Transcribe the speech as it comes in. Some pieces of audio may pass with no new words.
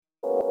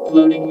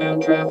Floating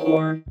Mount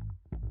Draftmore.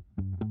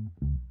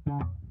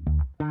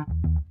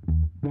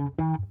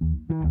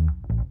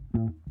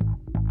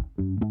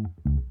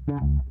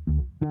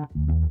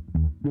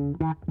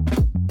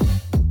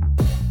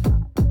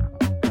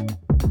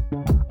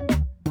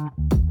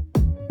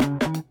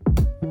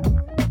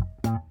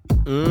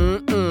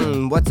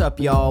 What's up,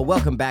 y'all?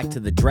 Welcome back to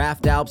the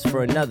Draft Alps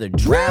for another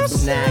draft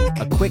snack.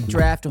 A quick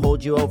draft to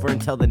hold you over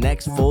until the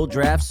next full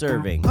draft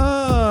serving.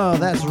 Oh,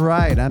 that's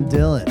right. I'm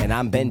Dylan. And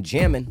I'm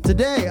Benjamin.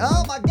 Today,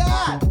 oh my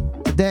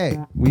God! Today,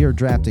 we are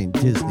drafting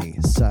Disney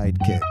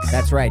sidekicks.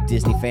 That's right,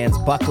 Disney fans,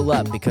 buckle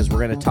up because we're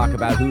going to talk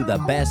about who the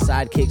best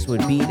sidekicks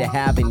would be to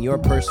have in your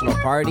personal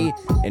party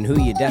and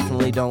who you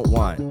definitely don't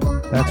want.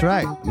 That's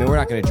right. I mean, we're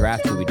not going to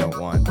draft who we don't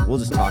want. We'll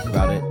just talk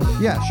about it.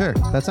 Yeah, sure.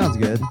 That sounds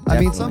good. I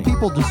mean, some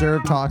people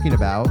deserve talking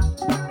about.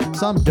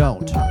 Some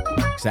don't.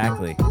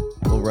 Exactly.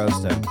 We'll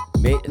roast them.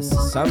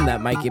 Some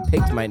that might get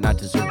picked might not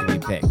deserve to be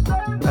picked.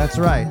 That's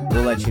right.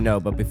 We'll let you know,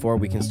 but before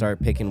we can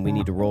start picking, we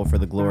need to roll for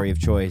the glory of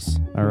choice.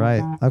 All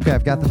right. Okay,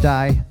 I've got the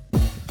die.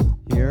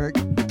 Here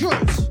it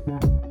goes.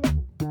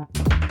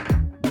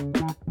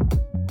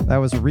 That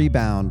was a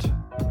rebound.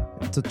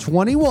 It's a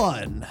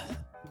 21.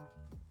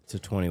 It's a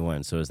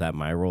 21. So is that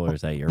my roll or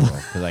is that your roll?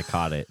 Because I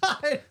caught it.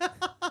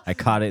 I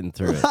caught it and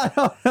threw it. I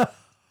don't know.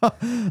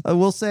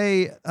 We'll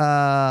say,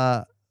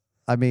 I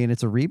mean,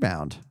 it's a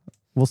rebound.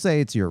 We'll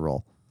say it's your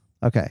roll.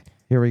 Okay,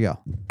 here we go.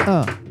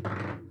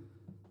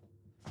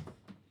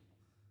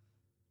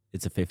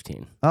 It's a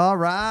 15. All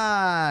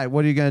right.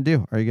 What are you going to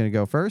do? Are you going to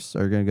go first or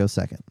are you going to go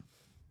second?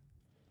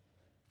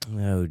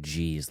 Oh,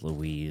 geez,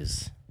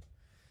 Louise.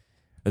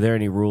 Are there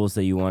any rules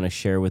that you want to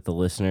share with the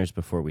listeners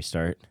before we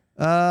start?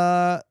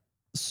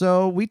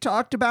 So we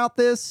talked about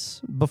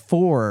this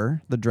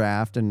before the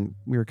draft, and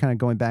we were kind of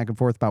going back and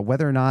forth about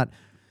whether or not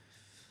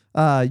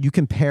you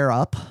can pair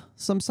up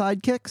some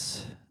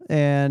sidekicks.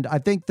 And I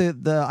think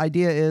the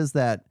idea is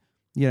that,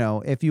 you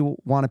know, if you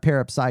want to pair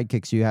up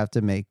sidekicks, you have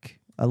to make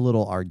a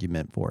little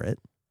argument for it,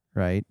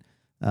 right?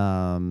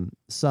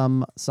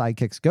 Some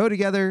sidekicks go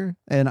together,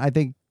 and I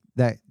think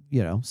that,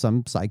 you know,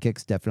 some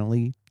sidekicks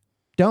definitely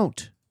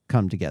don't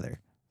come together,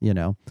 you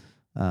know.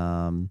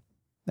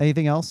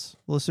 Anything else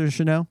listeners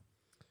should know?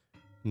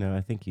 No,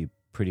 I think you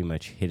pretty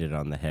much hit it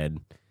on the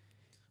head.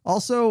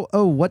 Also,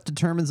 what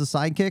determines a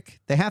sidekick?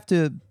 They have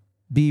to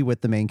be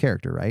with the main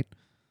character, right?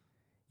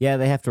 Yeah,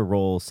 they have to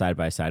roll side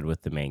by side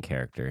with the main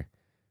character.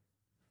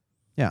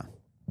 Yeah.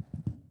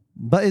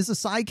 But is a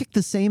sidekick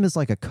the same as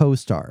like a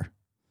co-star?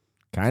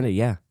 Kind of,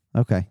 yeah.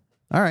 Okay.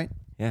 All right.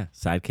 Yeah,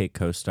 sidekick,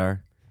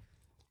 co-star.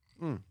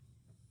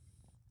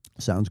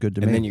 Sounds good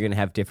to me. And then you're going to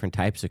have different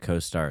types of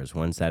co-stars,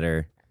 ones that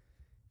are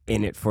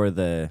in it for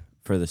the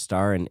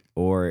star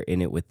or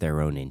in it with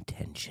their own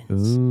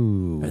intentions.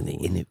 Ooh. Are they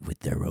in it with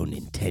their own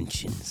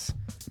intentions?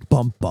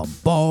 Bum, bum,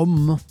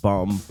 bum.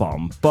 Bum,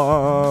 bum,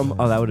 bum.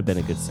 Oh, that would have been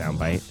a good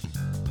soundbite.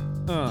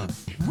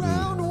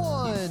 Round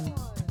one.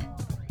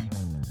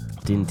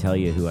 Didn't tell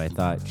you who I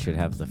thought should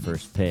have the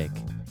first pick.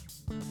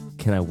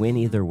 Can I win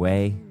either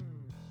way?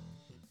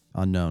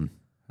 Unknown.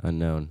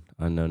 Unknown.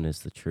 Unknown is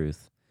the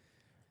truth.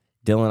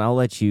 Dylan, I'll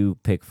let you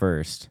pick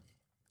first.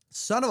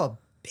 Son of a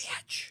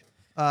bitch.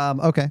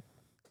 Okay.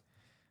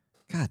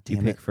 God damn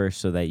You pick first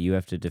so that you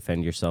have to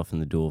defend yourself in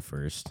the duel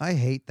first. I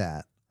hate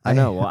that. I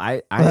know.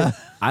 Well,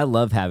 I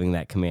love having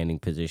that commanding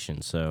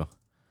position, so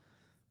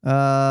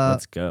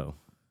let's go.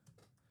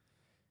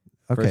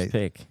 Okay. First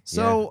pick.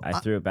 So yeah, I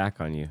threw it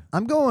back on you.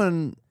 I'm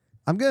going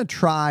to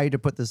try to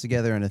put this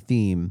together in a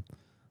theme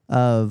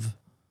of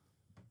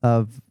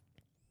some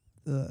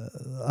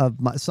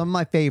of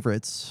my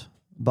favorites,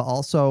 but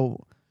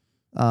also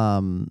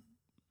sidekicks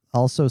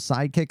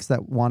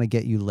that want to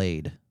get you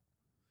laid.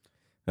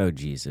 Oh,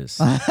 Jesus.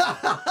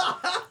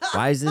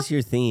 Why is this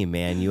your theme,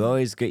 man? You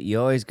always go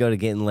to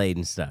getting laid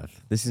and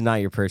stuff. This is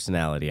not your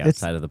personality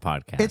outside of the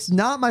podcast. It's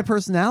not my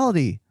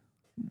personality.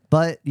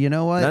 But you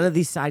know what? None of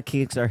these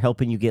sidekicks are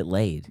helping you get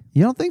laid.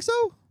 You don't think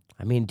so?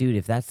 I mean, dude,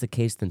 if that's the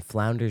case, then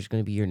Flounder's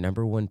going to be your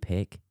number one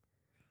pick.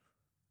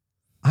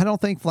 I don't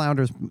think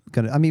Flounder's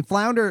going to. I mean,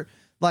 Flounder,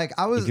 like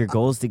I was. If your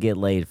goal is to get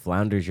laid,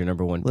 Flounder's your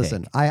number one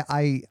listen,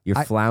 pick.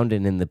 You're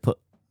floundering in the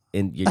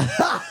you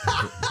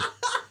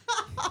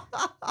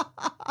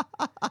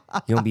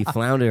don't be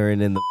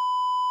floundering in the.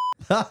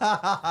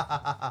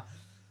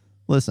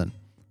 Listen,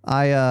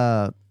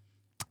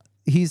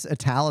 he's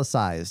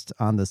italicized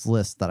on this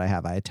list that I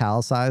have. I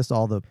italicized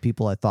all the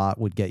people I thought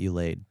would get you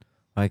laid.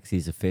 Like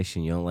he's a fish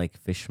and you don't like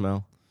fish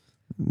smell?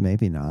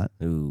 Maybe not.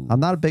 Ooh. I'm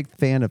not a big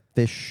fan of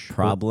fish.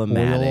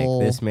 Problematic. Oil.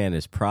 This man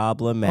is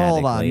problematic.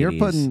 Hold on,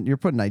 ladies. you're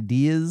putting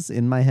ideas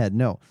in my head.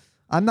 No,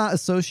 I'm not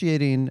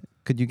associating.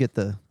 Could you get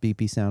the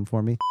beepy sound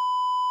for me?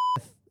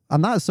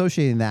 I'm not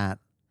associating that.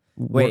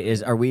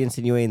 Wait, are we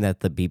insinuating that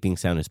the beeping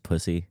sound is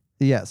pussy?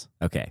 Yes.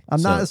 Okay.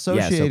 I'm not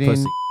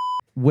associating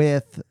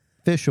with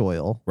fish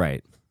oil.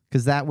 Right.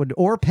 Because that would,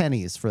 or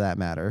pennies for that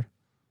matter.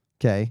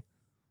 Okay.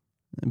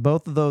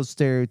 Both of those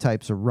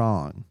stereotypes are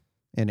wrong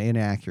and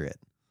inaccurate.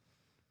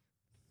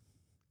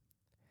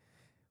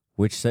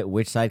 Which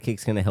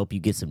sidekick's going to help you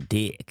get some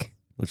dick?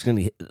 Which is going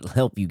to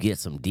help you get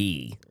some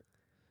D.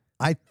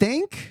 I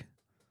think,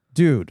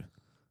 dude,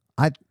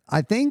 I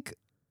think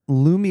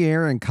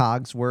Lumiere and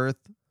Cogsworth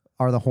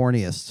are the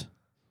horniest.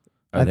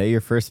 Are they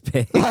your first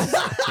pick?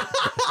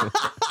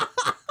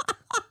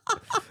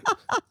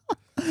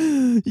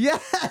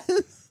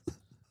 Yes.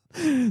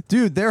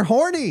 Dude, they're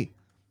horny.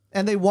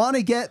 And they want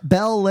to get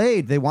Belle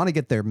laid. They want to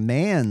get their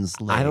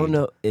mans laid. I don't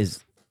know.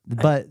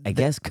 But I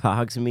guess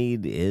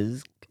Cogsmead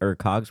is, or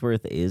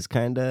Cogsworth is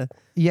kind of.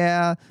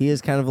 Yeah. He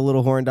is kind of a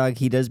little horn dog.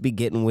 He does be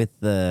getting with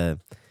the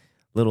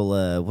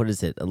little, what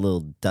is it? A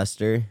little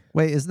duster.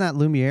 Wait, isn't that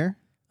Lumiere?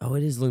 Oh,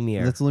 it is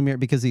Lumiere. That's Lumiere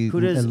because he Who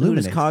does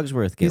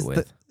Cogsworth get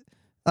with?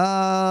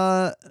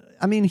 I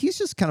mean, he's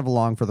just kind of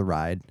along for the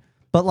ride.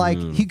 But like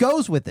he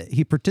goes with it.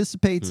 He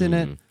participates in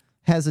it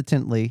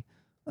hesitantly.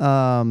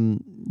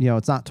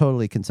 It's not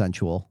totally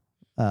consensual.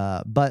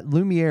 But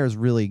Lumiere is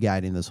really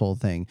guiding this whole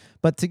thing.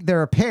 But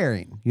they're a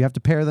pairing. You have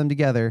to pair them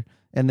together,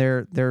 and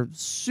they're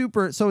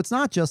super. So it's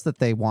not just that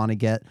they want to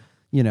get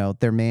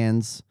their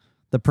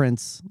the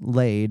prince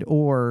laid,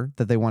 or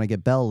that they want to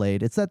get Belle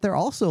laid. It's that they're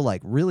also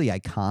like really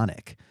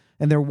iconic,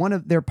 and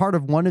they're part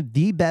of one of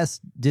the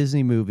best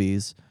Disney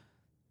movies,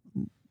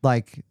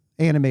 like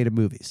animated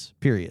movies.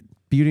 Period.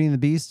 Beauty and the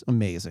Beast,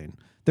 amazing.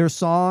 Their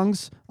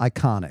songs,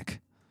 iconic.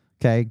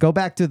 Okay, go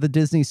back to the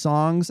Disney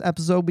songs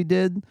episode we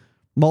did,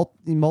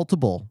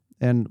 multiple,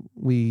 and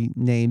we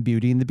named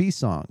Beauty and the Beast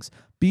songs.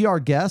 Be Our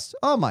Guest,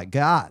 oh my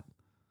God.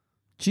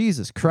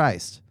 Jesus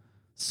Christ.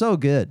 So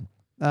good.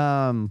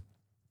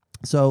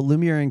 So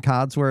Lumiere and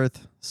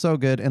Codsworth, so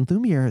good. And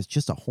Lumiere is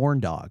just a horn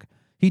dog.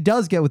 He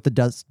does get with the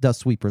dust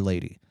sweeper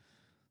lady.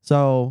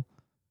 So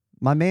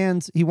my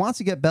he wants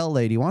to get Belle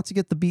laid. He wants to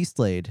get the Beast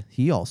laid.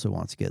 He also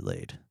wants to get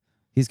laid.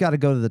 He's got to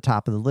go to the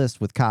top of the list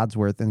with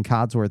Codsworth, and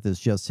Codsworth is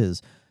just his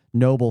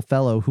noble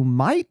fellow who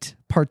might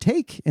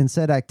partake in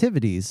said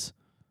activities.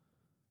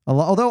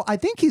 Although I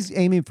think he's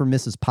aiming for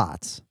Mrs.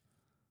 Potts,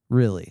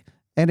 really.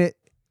 And it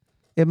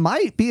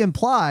might be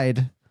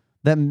implied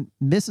that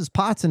Mrs.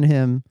 Potts and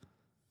him,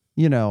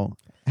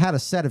 had a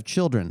set of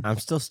children. I'm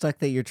still stuck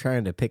that you're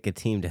trying to pick a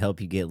team to help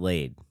you get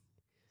laid.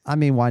 I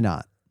mean, why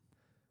not?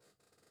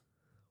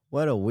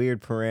 What a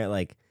weird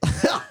like,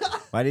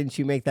 why didn't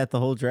you make that the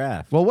whole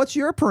draft? Well, what's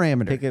your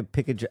parameter?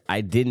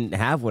 I didn't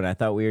have one. I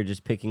thought we were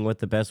just picking what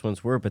the best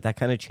ones were, but that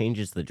kind of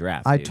changes the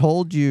draft. I dude.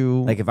 told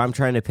you. Like, if I'm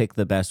trying to pick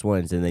the best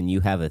ones and then you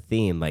have a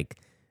theme, like,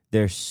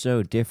 they're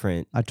so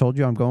different. I told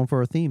you I'm going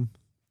for a theme.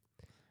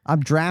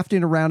 I'm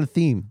drafting around a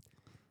theme.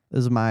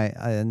 This is my,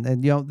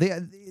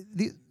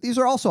 these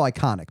are also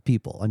iconic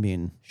people. I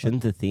mean,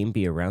 shouldn't the theme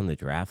be around the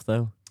draft,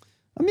 though?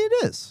 I mean,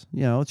 it is.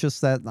 It's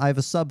just that I have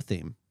a sub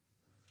theme.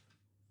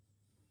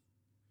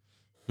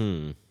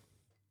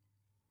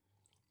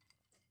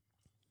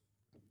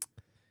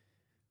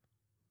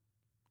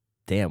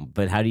 Damn,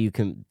 but how do you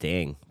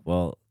dang,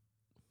 well,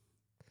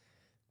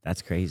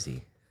 that's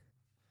crazy.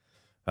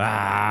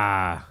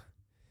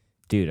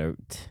 Dude,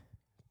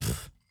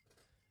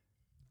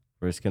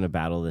 we're just going to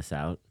battle this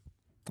out.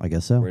 I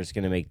guess so. We're just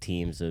going to make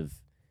teams of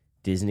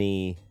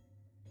Disney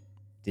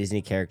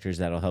characters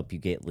that'll help you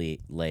get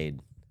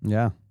laid.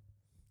 Yeah.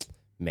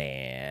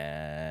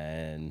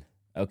 Man.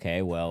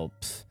 Okay, well,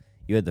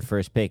 you had the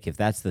first pick. If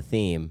that's the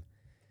theme,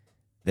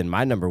 then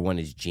my number one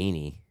is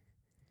Genie.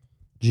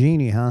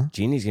 Genie, huh?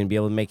 Genie's going to be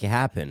able to make it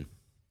happen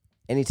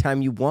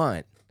anytime you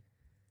want.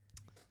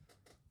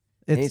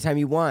 Anytime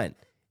you want.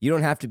 You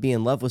don't have to be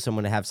in love with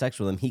someone to have sex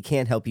with him. He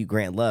can't help you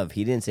grant love.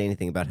 He didn't say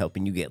anything about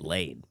helping you get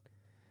laid.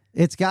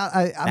 It's got...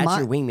 That's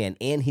your wingman,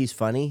 and he's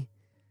funny.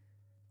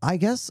 I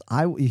guess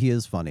he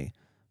is funny.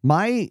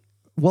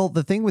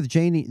 The thing with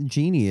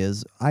Genie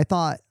is, I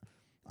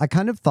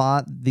kind of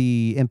thought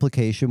the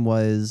implication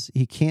was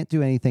he can't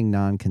do anything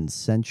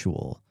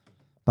non-consensual.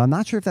 But I'm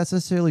not sure if that's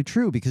necessarily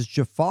true, because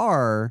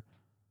Jafar...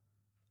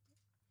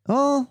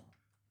 Oh,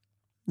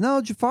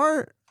 no,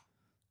 Jafar...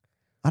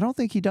 I don't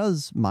think he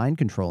does mind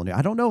control.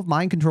 I don't know if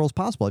mind control is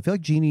possible. I feel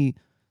like Genie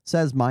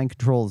says mind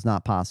control is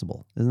not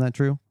possible. Isn't that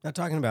true? Not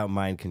talking about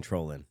mind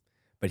controlling,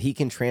 but he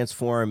can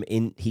transform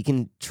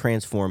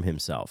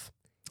himself.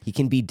 He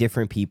can be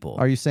different people.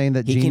 Are you saying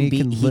that Genie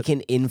he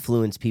can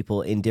influence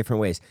people in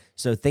different ways?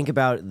 So think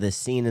about the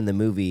scene in the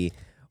movie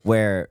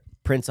where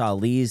Prince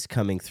Ali's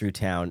coming through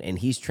town and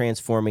he's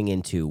transforming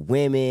into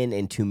women,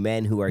 into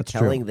men who are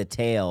telling the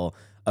tale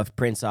of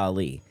Prince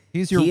Ali.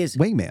 He's your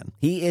wingman.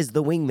 He is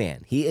the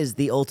wingman. He is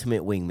the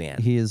ultimate wingman.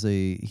 He is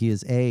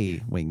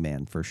a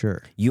wingman for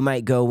sure. You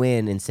might go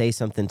in and say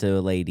something to a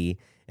lady,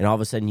 and all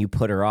of a sudden you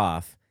put her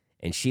off,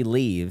 and she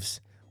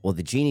leaves. Well,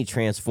 the Genie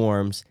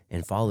transforms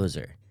and follows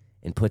her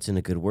and puts in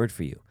a good word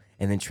for you,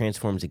 and then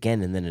transforms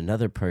again, and then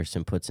another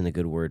person puts in a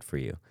good word for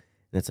you.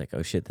 And it's like,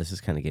 oh shit, this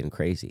is kind of getting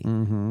crazy.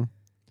 Mm-hmm.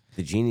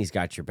 The Genie's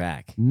got your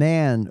back.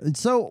 Man,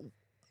 so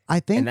I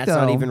think and that's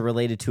not even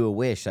related to a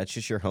wish. That's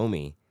just your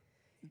homie.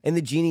 And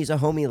the Genie's a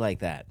homie like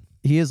that.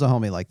 He is a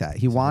homie like that.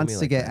 He wants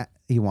to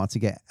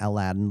get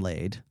Aladdin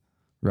laid,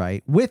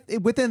 right?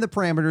 Within the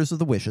parameters of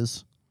the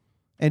wishes.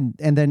 And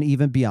then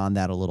even beyond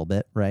that a little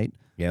bit, right?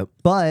 Yep.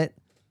 But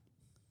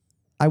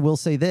I will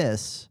say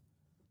this.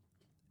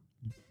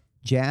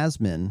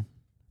 Jasmine,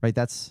 right?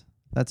 That's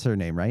her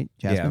name, right?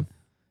 Jasmine.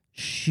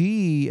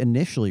 She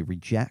initially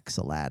rejects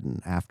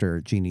Aladdin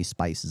after Genie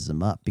spices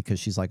him up because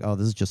she's like, "Oh,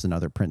 this is just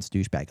another Prince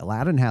douchebag."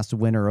 Aladdin has to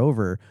win her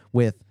over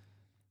with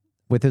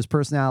his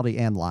personality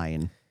and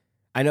lying.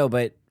 I know,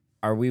 but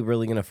are we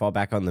really going to fall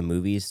back on the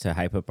movies to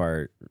hype up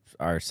our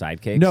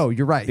sidekicks? No,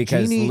 you're right.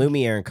 Because Genie...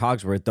 Lumiere and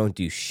Cogsworth don't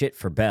do shit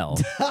for Belle.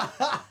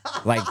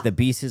 Like, the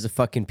Beast is a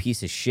fucking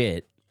piece of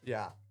shit.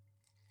 Yeah.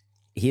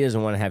 He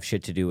doesn't want to have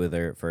shit to do with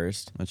her at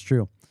first. That's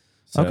true.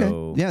 So,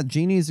 okay. Yeah,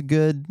 Genie's a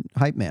good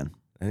hype man.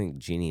 I think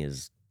Genie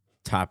is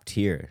top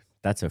tier.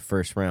 That's a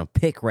first round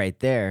pick right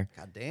there.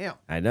 God damn.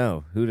 I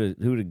know. Who'd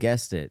have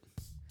guessed it?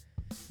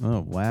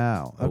 Oh,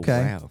 wow. Oh,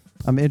 Okay. wow.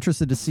 I'm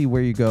interested to see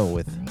where you go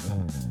with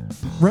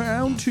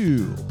round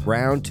two.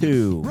 Round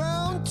two.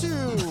 Round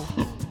two.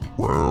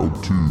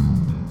 Round 2.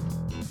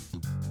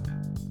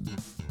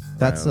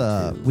 That's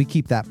Round two. we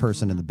keep that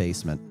person in the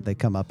basement. They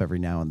come up every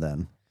now and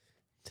then.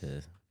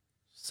 To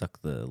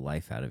suck the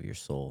life out of your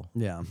soul.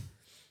 Yeah.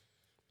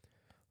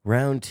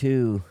 Round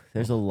 2.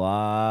 There's a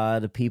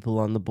lot of people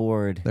on the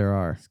board. There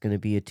are. It's going to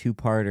be a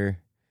two-parter.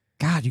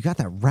 God, you got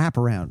that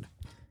wraparound.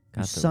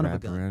 Got the son of a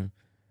gun. wraparound.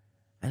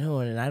 I know,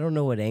 and I don't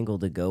know what angle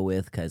to go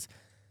with because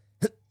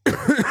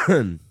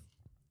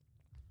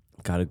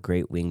got a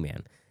great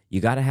wingman. You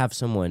got to have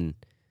someone,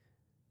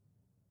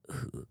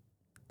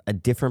 a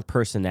different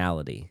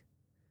personality,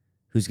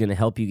 who's going to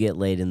help you get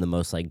laid in the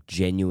most like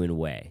genuine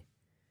way.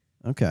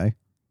 Okay.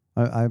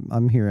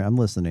 I'm here. I'm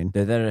listening.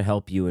 They're there to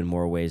help you in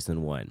more ways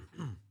than one.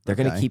 They're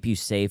going to Okay. keep you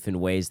safe in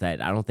ways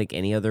that I don't think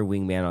any other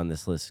wingman on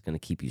this list is going to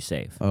keep you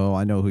safe. Oh,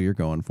 I know who you're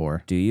going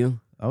for. Do you?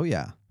 Oh,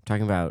 yeah. I'm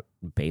talking about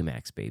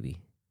Baymax, baby.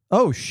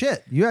 Oh,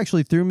 shit. You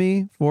actually threw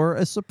me for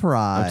a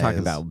surprise. I'm talking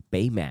about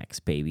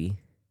Baymax, baby.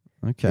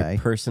 Okay.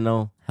 Your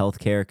personal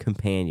healthcare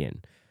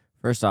companion.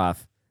 First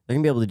off, they're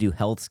going to be able to do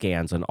health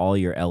scans on all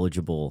your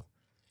eligible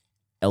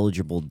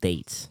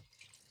dates.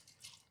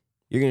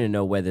 You're going to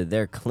know whether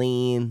they're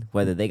clean,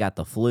 whether they got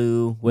the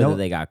flu, whether No.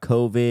 they got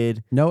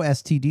COVID. No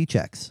STD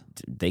checks.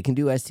 They can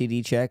do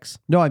STD checks.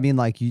 No, I mean,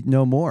 like, you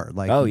know more.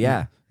 Like, Oh, you-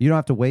 yeah. You don't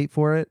have to wait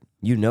for it.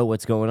 You know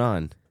what's going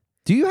on.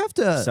 Do you have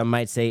to? Some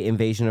might say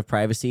invasion of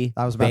privacy.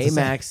 I was about to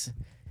say.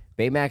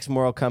 Baymax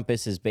moral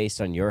compass is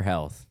based on your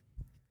health.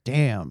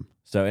 Damn.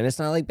 So, and it's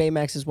not like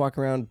Baymax is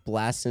walking around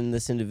blasting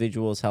this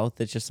individual's health.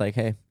 It's just like,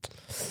 hey,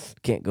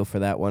 can't go for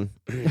that one.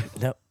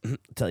 Nope.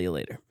 Tell you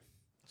later.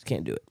 Just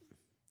can't do it.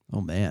 Oh,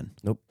 man.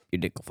 Nope. Your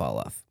dick will fall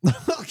off.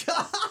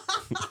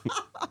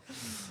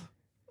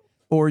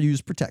 Or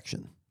use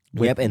protection.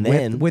 Yep, and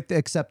then- with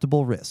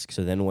acceptable risk.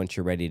 So then once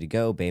you're ready to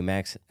go,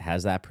 Baymax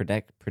has that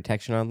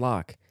protection on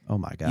lock. Oh,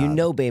 my God. You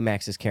know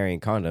Baymax is carrying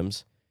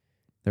condoms.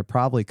 They're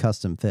probably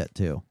custom fit,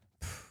 too.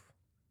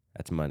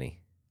 That's money.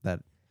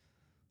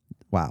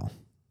 Wow.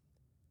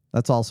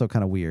 That's also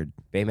kind of weird.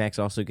 Baymax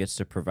also gets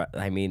to provide,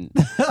 I mean,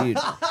 dude,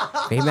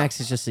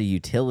 Baymax is just a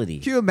utility.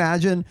 Can you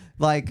imagine,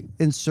 like,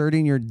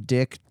 inserting your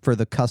dick for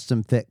the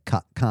custom fit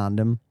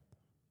condom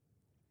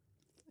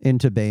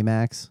into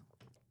Baymax?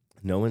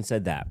 No one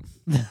said that.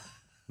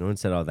 No one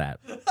said all that.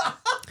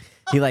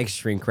 He like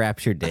shrink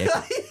wraps your dick.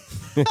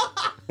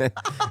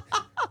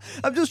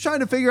 I'm just trying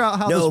to figure out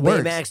how No,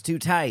 this works. Baymax too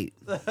tight.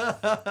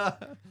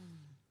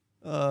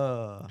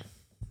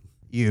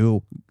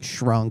 You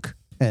shrunk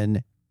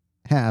in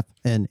half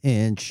an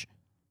inch.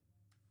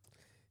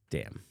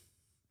 Damn.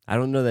 I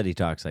don't know that he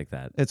talks like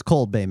that. It's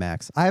cold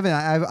Baymax.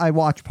 I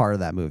watched part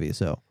of that movie,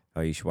 so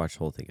Oh, you should watch the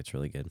whole thing. It's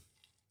really good.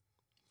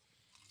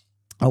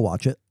 I'll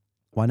watch it.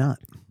 Why not?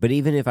 But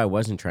even if I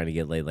wasn't trying to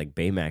get laid, like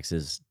Baymax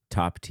is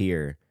top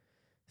tier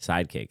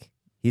sidekick.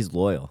 He's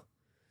loyal.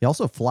 He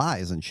also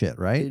flies and shit,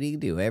 right? Dude, he can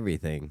do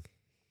everything.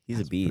 He's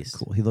That's a pretty beast.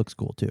 cool. He looks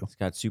cool too. He's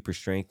got super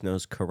strength,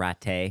 knows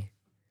karate.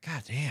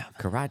 God damn.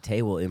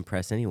 Karate will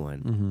impress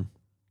anyone. Mm-hmm.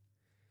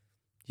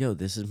 Yo,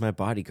 this is my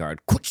bodyguard.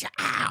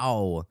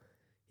 Ow!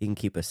 He can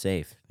keep us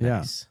safe. Yeah.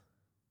 Nice.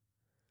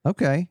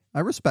 Okay,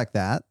 I respect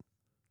that.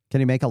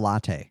 Can he make a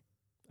latte?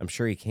 I'm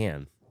sure he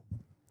can.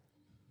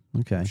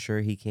 Okay. I'm sure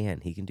he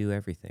can. He can do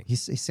everything. He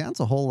sounds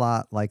a whole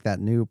lot like that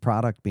new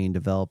product being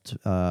developed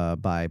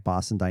by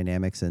Boston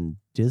Dynamics and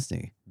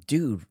Disney.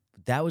 Dude,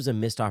 that was a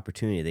missed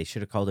opportunity. They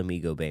should have called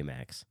Amigo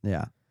Baymax.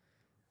 Yeah.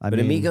 But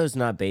Amigo's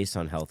not based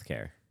on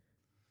healthcare.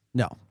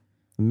 No.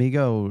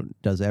 Amigo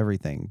does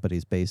everything, but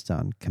he's based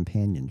on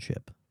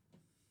companionship.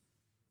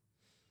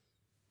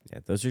 Yeah,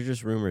 those are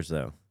just rumors,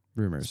 though.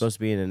 Rumors. There's supposed to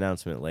be an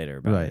announcement later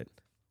about Right. it.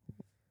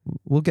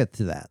 We'll get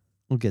to that.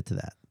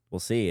 We'll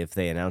see if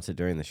they announce it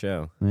during the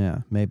show.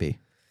 Yeah, maybe.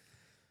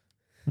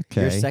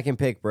 Okay. Your second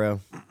pick, bro.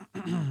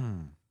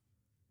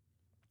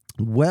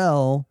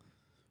 Well,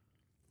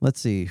 let's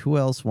see. Who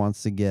else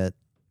wants to get?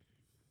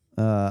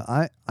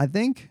 I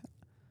think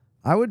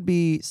I would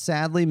be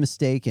sadly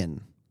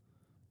mistaken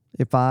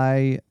if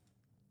I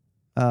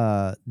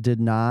did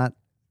not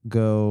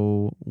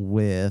go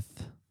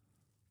with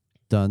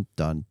dun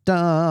dun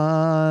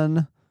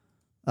dun.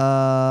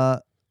 I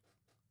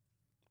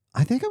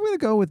think I'm gonna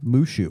go with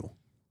Mushu.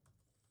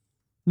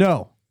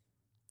 No.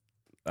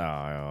 Oh,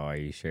 are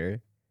you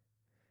sure?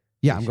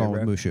 Yeah, You I'm sure,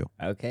 going bro? with Mushu.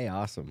 Okay,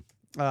 awesome.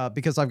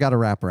 Because I've got a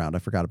wraparound. I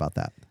forgot about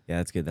that. Yeah,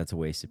 that's good. That's a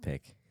wasted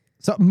pick.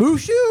 So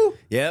Mushu?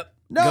 Yep.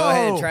 No. Go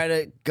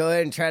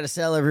ahead and try to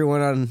sell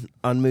everyone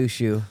on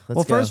Mushu. Let's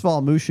go. First of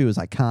all, Mushu is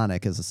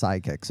iconic as a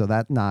sidekick, so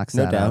that knocks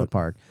No that out of doubt. the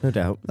park. No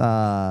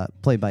doubt.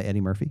 Played by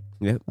Eddie Murphy.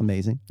 Yep.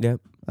 Amazing. Yep.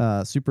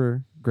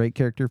 Super great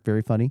character,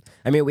 very funny.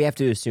 I mean, we have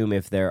to assume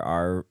if they're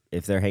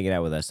hanging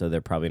out with us, so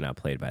they're probably not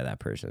played by that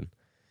person,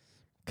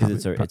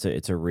 because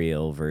it's a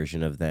real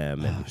version of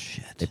them, and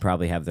Shit. they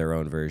probably have their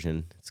own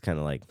version. It's kind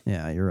of like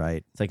Yeah, you're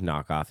right. it's like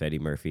knockoff Eddie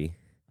Murphy.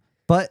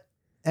 But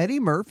Eddie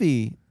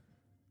Murphy,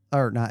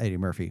 or not Eddie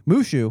Murphy,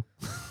 Mushu.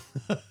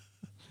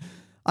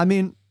 I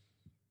mean,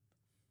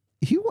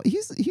 he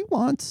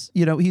wants,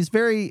 he's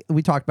very.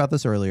 We talked about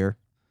this earlier.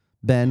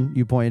 Ben,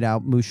 you pointed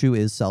out Mushu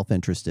is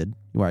self-interested,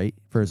 right?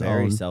 For his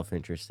Very own.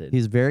 self-interested.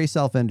 He's very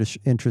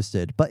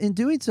self-interested, but in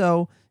doing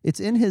so,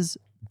 it's in his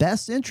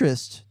best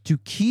interest to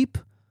keep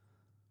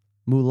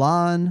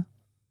Mulan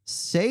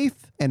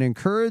safe and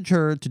encourage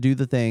her to do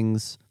the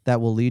things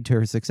that will lead to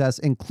her success,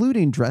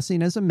 including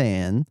dressing as a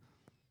man,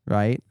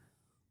 right?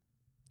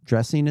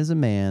 Dressing as a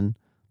man,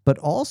 but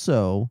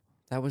also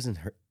That wasn't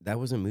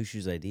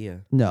Mushu's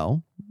idea.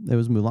 no, it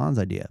was Mulan's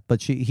idea.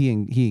 But he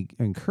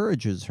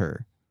encourages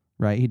her,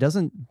 right? He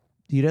doesn't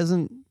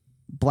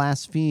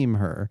blaspheme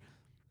her,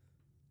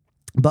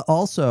 but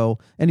also,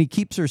 and he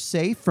keeps her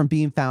safe from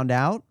being found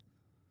out,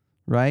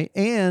 right?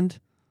 And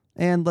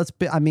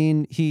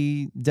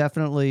he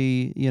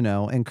definitely,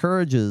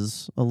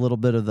 encourages a little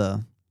bit of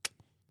the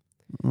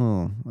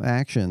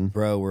action.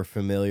 Bro, we're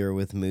familiar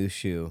with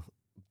Mushu,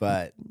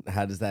 but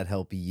how does that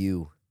help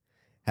you?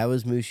 How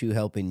is Mushu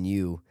helping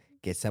you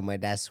get some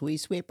of that sweet,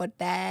 sweet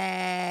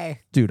potato?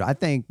 Dude, I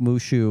think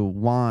Mushu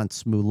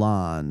wants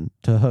Mulan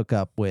to hook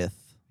up with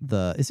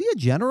is he a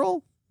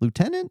general?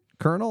 Lieutenant?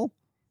 Colonel?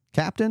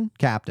 Captain?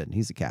 Captain.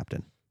 He's a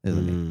captain,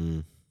 isn't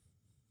he?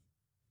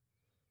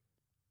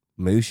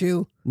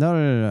 Mushu?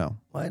 No.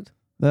 What?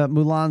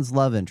 Mulan's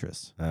love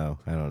interest. Oh,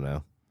 I don't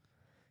know.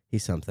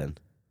 He's something.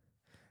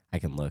 I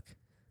can look.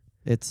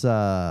 It's,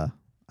 I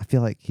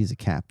feel like he's a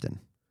captain.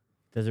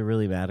 Does it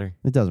really matter?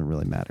 It doesn't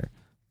really matter.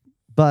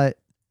 But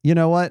you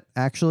know what?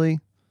 Actually,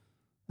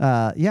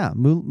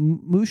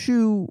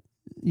 Mushu,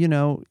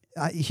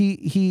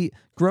 he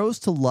grows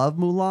to love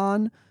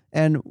Mulan.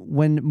 And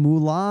when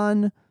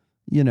Mulan,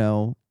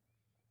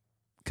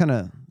 kind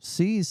of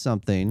sees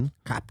something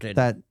Captain.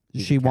 that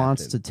He's she a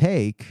wants to captain.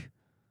 take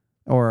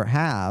or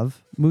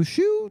have,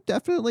 Mushu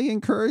definitely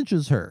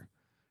encourages her,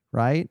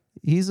 right?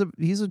 He's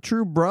a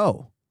true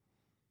bro.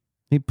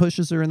 He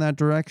pushes her in that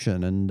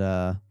direction,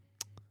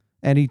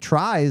 and he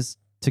tries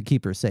to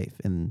keep her safe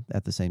and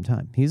at the same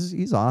time.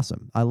 He's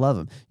awesome. I love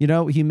him.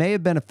 He may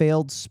have been a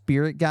failed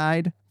spirit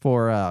guide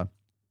for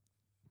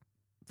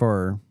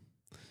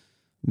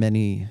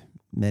many,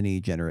 many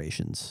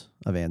generations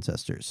of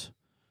ancestors.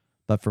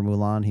 But for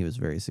Mulan, he was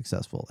very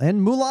successful.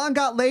 And Mulan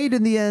got laid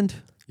in the end.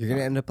 You're going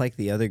to end up like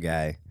the other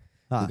guy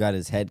who got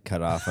his head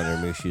cut off under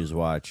Mushu's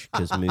watch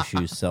because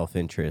Mushu's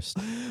self-interest.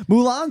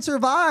 Mulan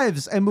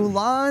survives, and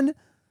Mulan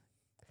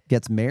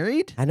gets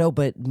married. I know,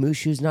 but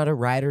Mushu's not a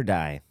ride or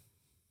die.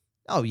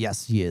 Oh,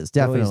 yes, he is.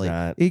 No, he's Definitely.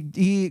 not.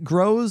 He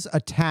grows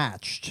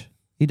attached.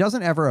 He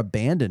doesn't ever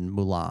abandon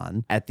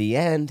Mulan. At the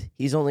end,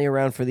 he's only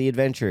around for the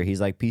adventure. He's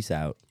like, peace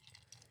out.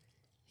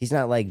 He's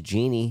not like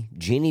Genie.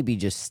 Genie be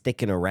just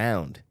sticking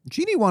around.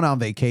 Genie went on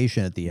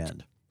vacation at the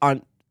end.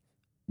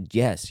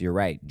 Yes, you're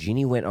right.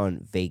 Genie went on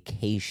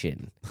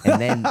vacation.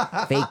 And then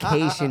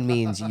vacation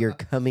means you're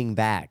coming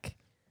back.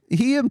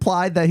 He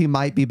implied that he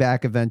might be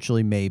back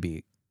eventually,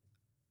 maybe.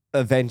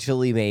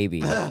 Eventually,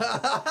 maybe.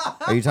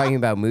 Are you talking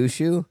about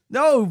Mushu?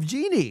 No,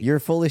 Genie. You're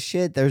full of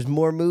shit. There's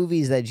more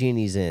movies that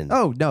Genie's in.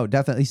 Oh, no,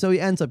 definitely. So he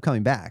ends up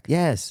coming back.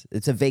 Yes,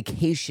 it's a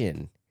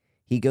vacation.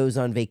 He goes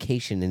on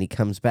vacation and he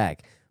comes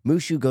back.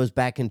 Mushu goes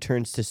back and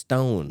turns to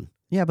stone.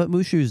 Yeah, but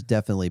Mushu's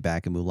definitely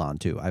back in Mulan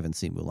 2. I haven't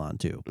seen Mulan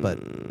 2, but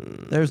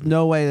there's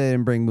no way they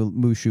didn't bring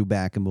Mushu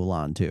back in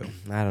Mulan 2.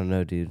 I don't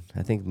know, dude.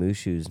 I think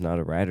Mushu's not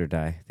a ride or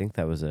die. I think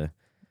that was a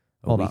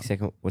Hold weak on.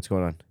 second. What's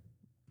going on?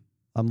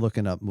 I'm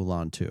looking up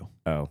Mulan 2.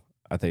 Oh,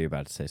 I thought you were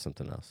about to say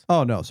something else.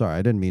 Oh, no, sorry.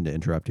 I didn't mean to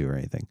interrupt you or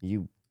anything.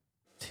 You're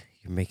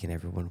making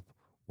everyone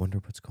wonder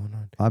what's going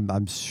on.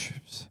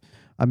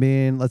 I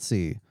mean, let's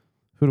see.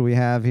 Who do we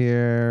have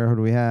here? Who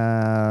do we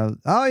have?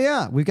 Oh,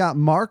 yeah. We got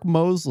Mark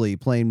Mosley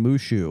playing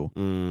Mushu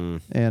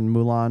and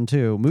Mulan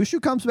 2.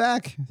 Mushu comes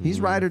back.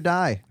 He's ride or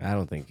die. I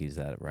don't think he's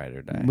that ride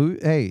or die.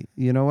 Hey,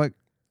 you know what?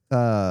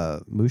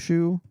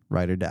 Mushu,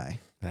 ride or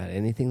die.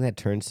 Anything that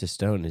turns to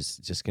stone is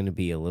just going to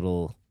be a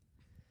little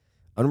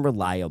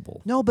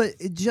unreliable. No, but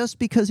just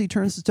because he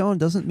turns to stone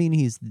doesn't mean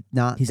he's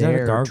not He's not a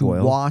there to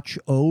gargoyle. watch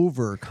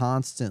over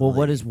constantly. Well,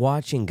 what is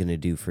watching going to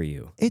do for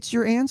you? It's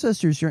your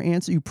ancestors.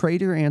 You pray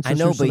to your I ancestors.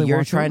 know, so but they you're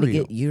watch trying to over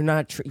get. you. You're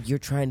not. You're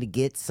trying to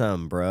get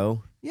some,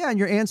 bro. Yeah, and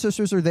your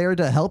ancestors are there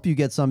to help you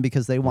get some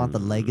because they want the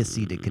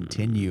legacy to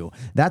continue.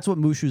 That's what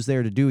Mushu's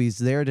there to do. He's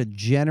there to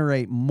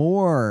generate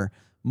more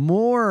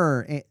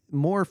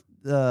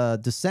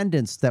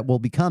descendants that will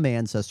become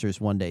ancestors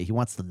one day. He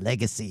wants the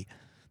legacy.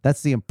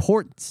 That's the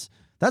importance.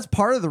 That's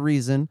part of the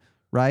reason,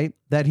 right,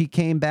 that he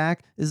came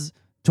back is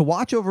to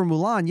watch over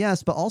Mulan,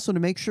 yes, but also to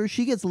make sure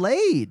she gets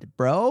laid,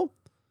 bro.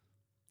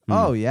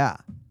 Oh, yeah.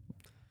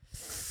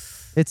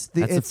 That's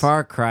a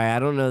far cry. I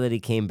don't know that he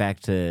came back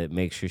to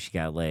make sure she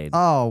got laid.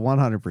 Oh,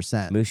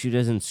 100%. Mushu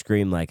doesn't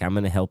scream like, I'm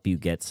going to help you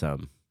get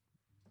some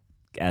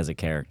as a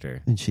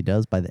character. And she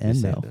does by the end,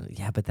 though.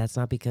 Yeah, but that's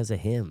not because of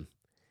him.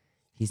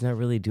 He's not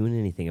really doing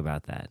anything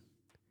about that.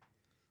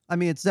 I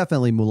mean, it's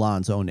definitely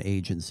Mulan's own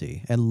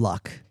agency and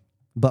luck,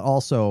 but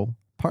also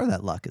part of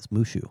that luck is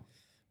Mushu.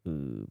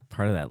 Ooh,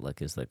 part of that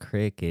luck is the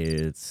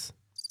crickets.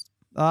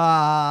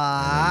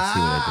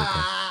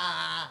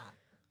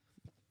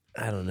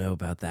 I don't know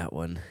about that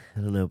one.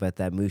 I don't know about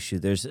that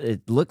Mushu.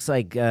 It looks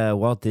like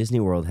Walt Disney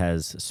World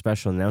has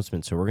special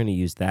announcements, so we're going to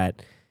use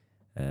that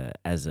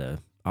as a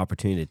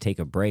opportunity to take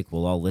a break.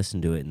 We'll all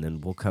listen to it, and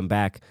then we'll come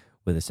back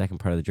with the second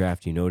part of the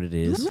draft. You know what it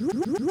is?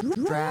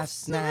 Draft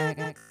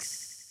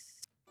snacks.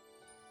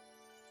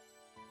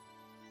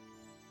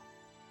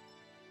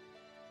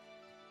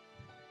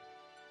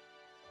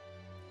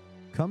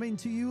 Coming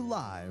to you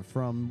live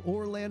from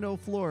Orlando,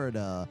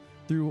 Florida,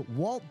 through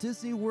Walt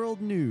Disney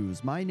World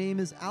News. My name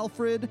is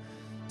Alfred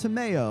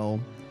Tomeo,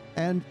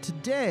 and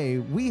today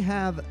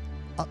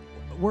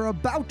we're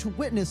about to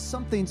witness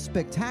something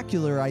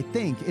spectacular, I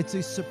think. It's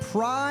a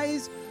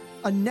surprise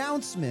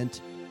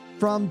announcement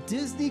from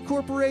Disney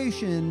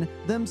Corporation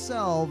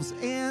themselves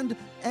and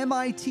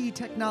MIT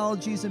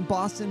Technologies and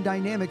Boston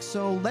Dynamics.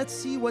 So let's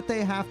see what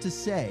they have to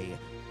say.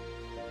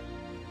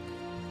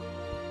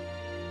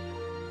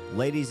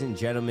 Ladies and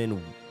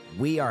gentlemen,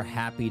 we are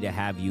happy to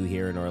have you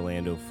here in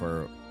Orlando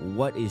for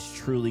what is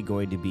truly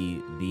going to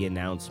be the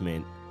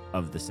announcement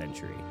of the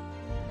century.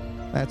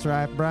 That's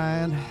right,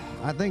 Brian.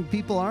 I think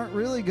people aren't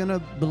really going to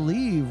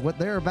believe what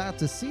they're about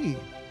to see.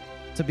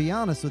 To be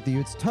honest with you,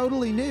 it's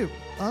totally new,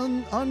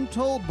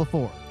 untold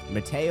before.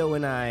 Mateo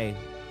and I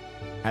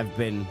have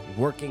been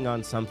working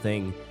on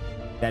something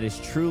that is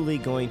truly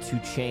going to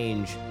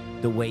change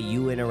the way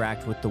you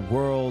interact with the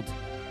world,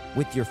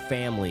 with your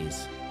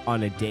families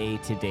on a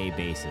day-to-day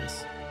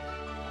basis.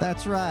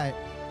 That's right.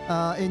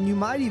 And you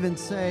might even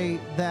say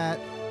that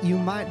you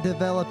might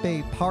develop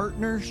a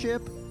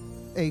partnership,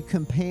 a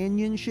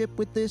companionship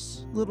with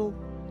this little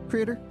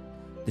critter.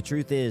 The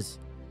truth is,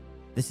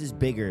 this is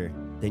bigger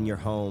than your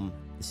home.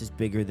 This is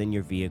bigger than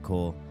your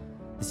vehicle.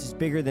 This is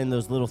bigger than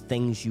those little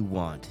things you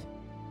want.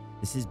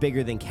 This is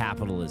bigger than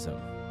capitalism.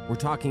 We're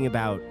talking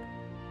about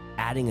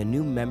adding a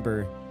new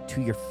member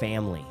to your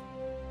family.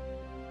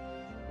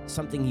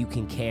 Something you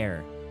can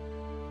care,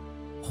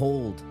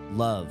 hold,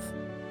 love.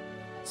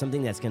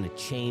 Something that's going to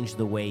change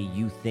the way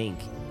you think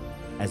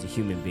as a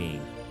human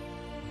being.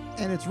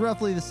 And it's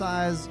roughly the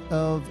size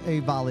of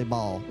a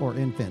volleyball or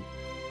infant.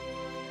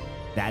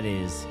 That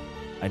is,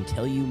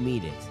 until you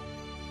meet it.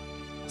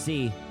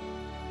 See,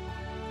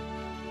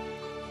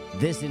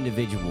 this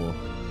individual,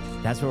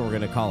 that's what we're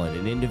going to call it,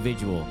 an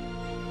individual,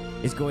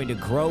 is going to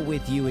grow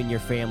with you and your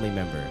family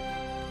member.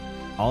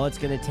 All it's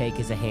going to take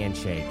is a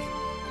handshake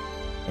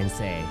and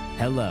say,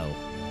 hello,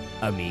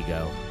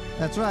 amigo.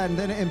 That's right, and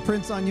then it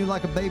imprints on you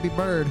like a baby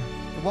bird.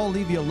 It won't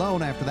leave you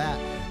alone after that.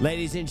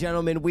 Ladies and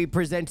gentlemen, we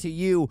present to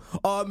you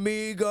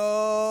Amigo!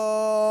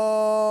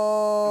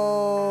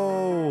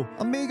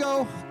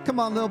 Amigo, come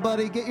on, little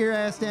buddy, get your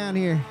ass down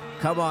here.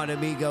 Come on,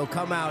 Amigo,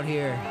 come out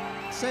here.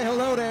 Say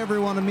hello to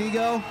everyone,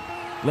 Amigo.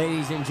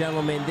 Ladies and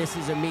gentlemen, this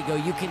is Amigo.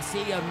 You can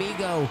see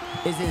Amigo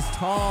is as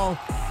tall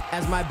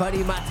as my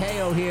buddy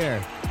Mateo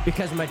here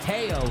because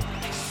Mateo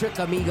shook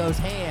Amigo's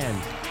hand.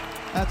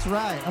 That's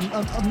right.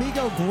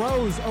 Amigo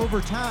grows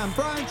over time.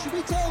 Brian, should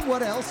we tell him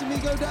what else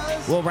Amigo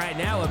does? Well, right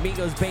now,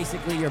 Amigo's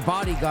basically your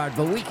bodyguard,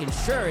 but we can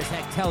sure as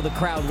heck tell the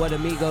crowd what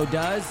Amigo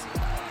does.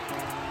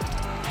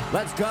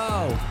 Let's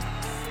go.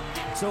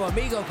 So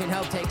Amigo can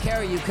help take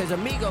care of you because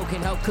Amigo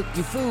can help cook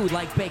you food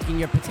like baking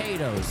your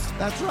potatoes.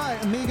 That's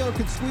right. Amigo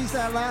can squeeze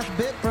that last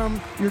bit from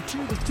your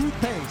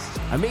toothpaste.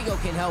 Amigo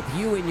can help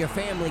you and your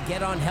family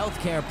get on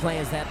healthcare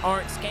plans that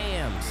aren't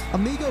scams.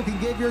 Amigo can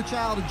give your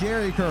child a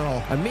Jerry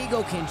curl.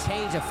 Amigo can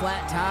change a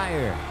flat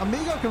tire.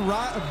 Amigo can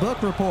write a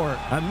book report.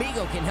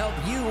 Amigo can help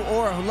you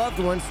or a loved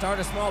one start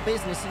a small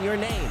business in your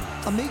name.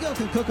 Amigo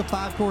can cook a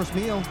 5-course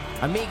meal.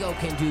 Amigo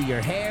can do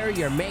your hair,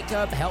 your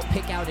makeup, help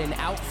pick out an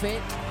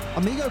outfit.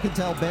 Amigo can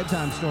tell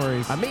bedtime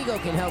stories. Amigo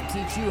can help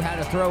teach you how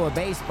to throw a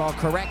baseball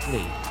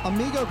correctly.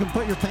 Amigo can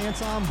put your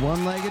pants on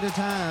one leg at a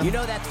time. You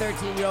know that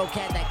 13-year-old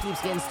cat that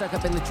keeps getting stuck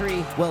up in the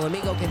tree? Well,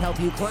 Amigo can help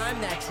you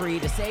climb that tree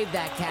to save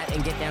that cat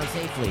and get down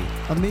safely.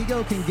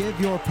 Amigo can give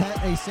your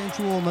pet a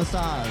sensual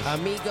massage.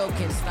 Amigo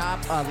can stop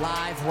a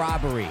live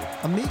robbery.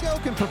 Amigo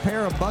can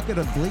prepare a bucket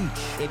of bleach.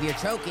 If you're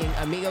choking,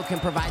 Amigo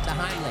can provide the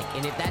Heimlich,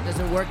 and if that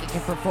doesn't work, it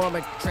can perform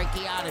a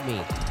tracheotomy.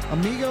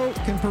 Amigo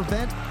can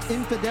prevent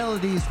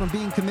infidelities from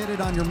being committed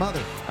on your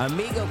mother.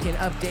 Amigo can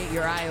update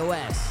your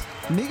iOS.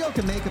 Amigo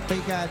can make a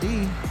fake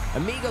ID.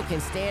 Amigo can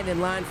stand in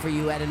line for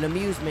you at an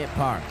amusement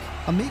park.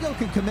 Amigo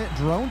can commit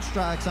drone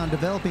strikes on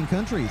developing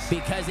countries.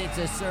 Because it's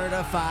a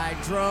certified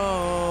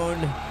drone.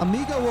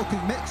 Amigo will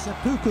commit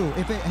seppuku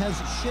if it has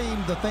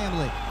shamed the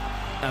family.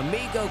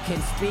 Amigo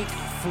can speak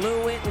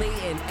fluently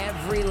in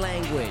every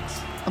language.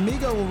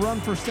 Amigo will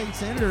run for state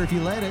senator if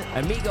you let it.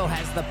 Amigo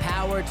has the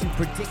power to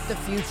predict the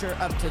future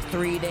up to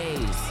 3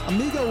 days.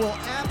 Amigo will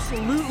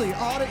absolutely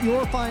audit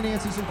your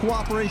finances in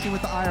cooperation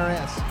with the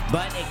IRS.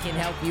 But it can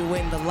help you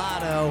win the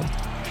lotto.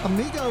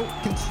 Amigo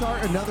can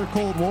start another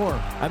Cold War.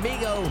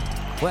 Amigo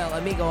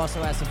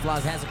also has some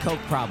flaws, has a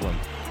coke problem.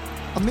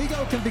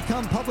 Amigo can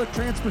become public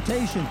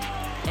transportation.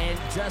 And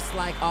just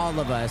like all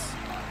of us,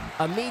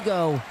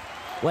 Amigo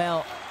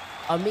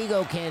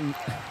can...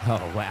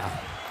 Oh, wow.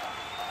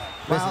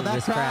 Wow, Listen to that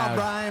this crowd,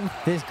 Brian.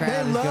 This crowd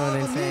They is love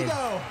going insane.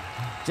 Amigo.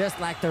 Just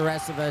like the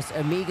rest of us,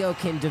 Amigo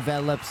can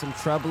develop some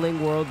troubling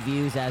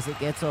worldviews as it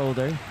gets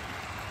older.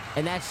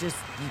 And that's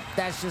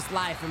just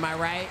life, am I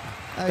right?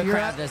 The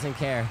crowd doesn't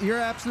care. You're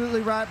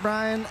absolutely right,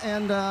 Brian.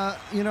 And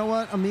you know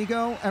what,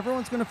 Amigo?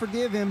 Everyone's going to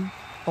forgive him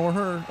or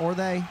her or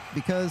they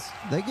because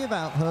they give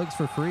out hugs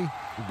for free.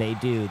 They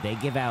do. They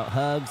give out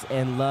hugs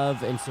and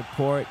love and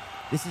support.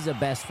 This is a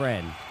best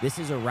friend. This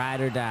is a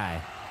ride or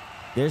die.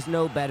 There's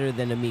no better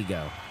than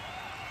Amigo.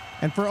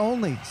 And for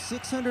only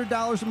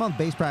 $600 a month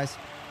base price,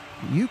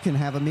 you can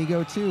have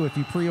Amigo too if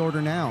you pre-order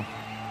now.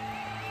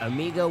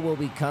 Amigo will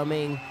be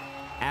coming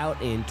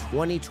out in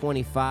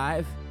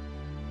 2025.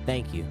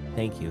 Thank you.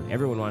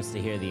 Everyone wants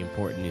to hear the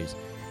important news.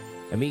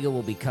 Amigo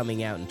will be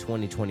coming out in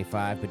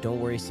 2025, but don't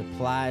worry,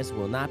 supplies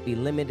will not be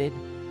limited.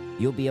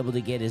 You'll be able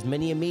to get as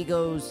many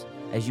Amigos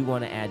as you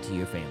want to add to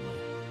your family.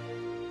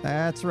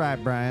 That's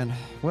right, Brian.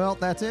 Well,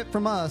 that's it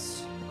from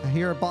us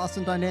here at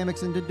Boston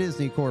Dynamics into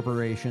Disney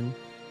Corporation.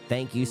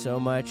 Thank you so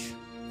much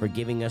for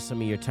giving us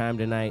some of your time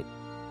tonight.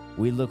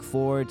 We look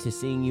forward to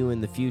seeing you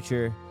in the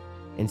future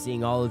and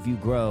seeing all of you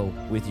grow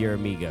with your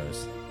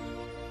Amigos.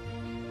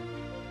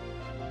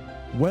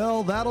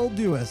 Well, that'll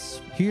do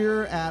us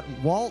here at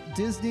Walt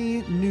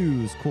Disney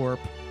News Corp.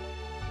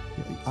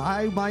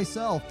 I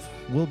myself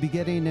will be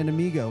getting an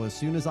Amigo as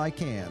soon as I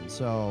can,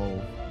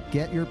 so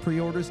get your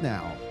pre-orders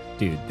now.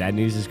 Dude, that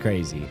news is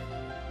crazy.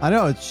 I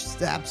know, it's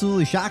just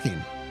absolutely shocking.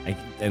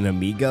 An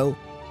Amigo?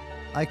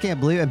 I can't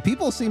believe it. And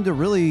people seem to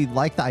really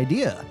like the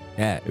idea.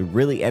 Yeah, it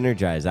really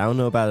energized. I don't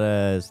know about,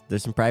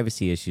 there's some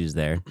privacy issues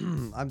there.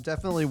 I'm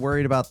definitely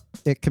worried about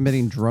it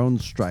committing drone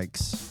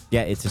strikes.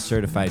 Yeah, it's a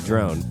certified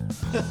drone.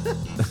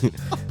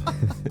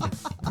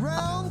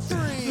 Round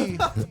 3.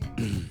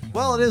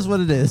 Well, it is what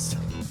it is.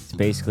 It's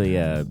basically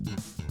a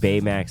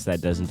Baymax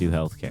that doesn't do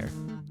healthcare.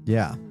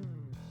 Yeah.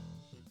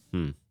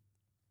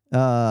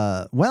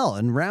 Well,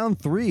 in round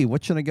 3,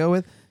 what should I go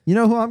with? You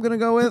know who I'm going to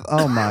go with?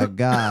 Oh, my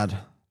God.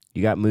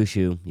 You got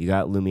Mushu, you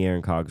got Lumiere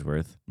and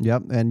Cogsworth.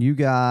 Yep, and you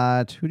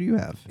got... Who do you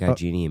have? You got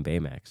Genie and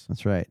Baymax.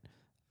 That's right.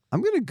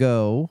 I'm going to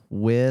go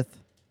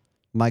with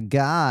my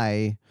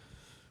guy...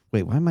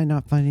 Wait, why am I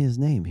not finding his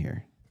name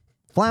here?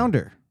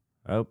 Flounder.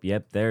 Oh,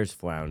 yep, there's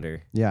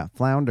Flounder. Yeah,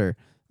 Flounder.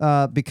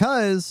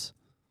 Because,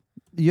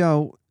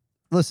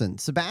 listen,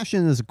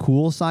 Sebastian is a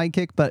cool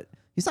sidekick, but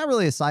he's not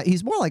really a side...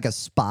 He's more like a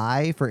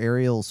spy for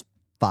Ariel's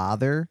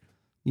father,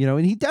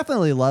 and he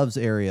definitely loves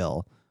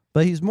Ariel,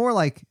 but he's more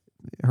like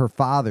her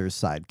father's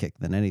sidekick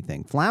than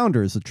anything.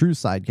 Flounder is the true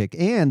sidekick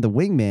and the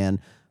wingman.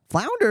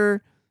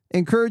 Flounder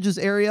encourages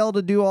Ariel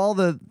to do all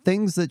the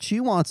things that she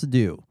wants to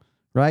do,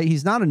 right?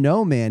 He's not a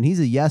no man. He's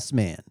a yes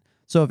man.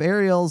 So if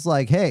Ariel's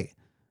like, hey,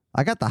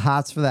 I got the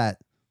hots for that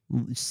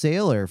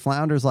sailor,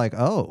 Flounder's like,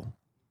 oh,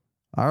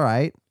 all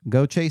right,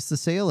 go chase the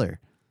sailor.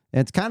 And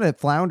it's kind of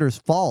Flounder's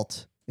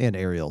fault and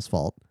Ariel's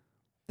fault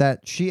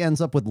that she ends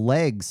up with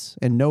legs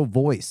and no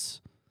voice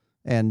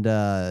and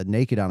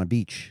naked on a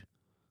beach,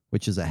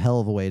 which is a hell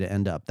of a way to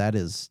end up. That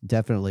is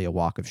definitely a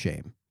walk of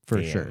shame,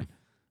 for sure.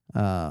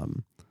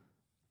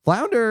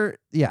 Flounder,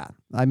 yeah.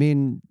 I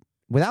mean,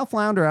 without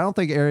Flounder, I don't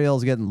think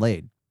Ariel's getting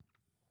laid.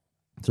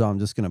 So I'm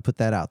just going to put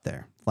that out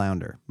there.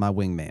 Flounder, my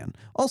wingman.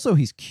 Also,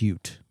 he's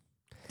cute.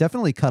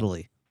 Definitely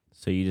cuddly.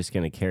 So you're just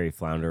going to carry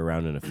Flounder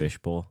around in a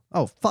fishbowl?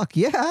 Oh, fuck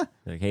yeah.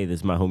 Like, hey,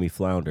 this is my homie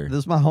Flounder. This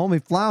is my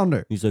homie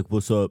Flounder. He's like,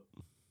 what's up?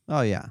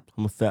 Oh, yeah.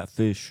 I'm a fat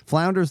fish.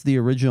 Flounder's the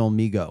original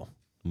Migo.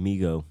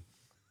 Migo,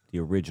 the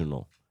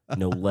original.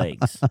 No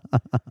legs.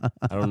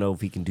 I don't know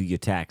if he can do your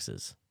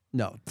taxes.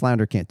 No,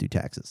 Flounder can't do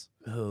taxes.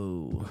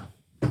 Oh.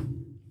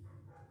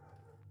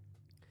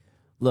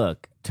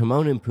 Look,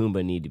 Timon and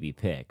Pumbaa need to be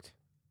picked.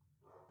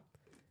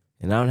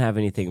 And I don't have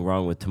anything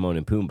wrong with Timon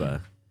and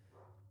Pumbaa,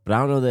 but I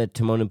don't know that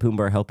Timon and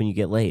Pumbaa are helping you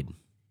get laid.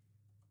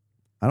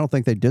 I don't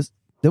think they just...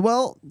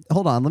 Well,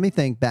 hold on. Let me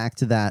think back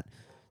to that.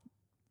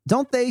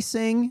 Don't they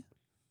sing,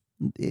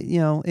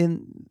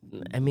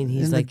 I mean,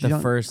 he's like the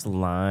first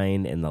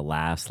line and the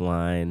last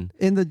line.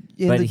 In the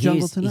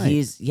jungle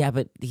tonight.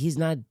 But he's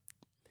not...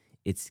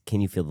 It's Can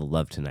You Feel the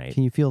Love Tonight?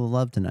 Can you feel the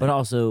love tonight? But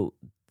also,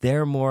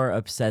 they're more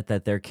upset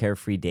that their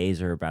carefree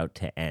days are about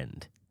to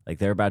end. Like,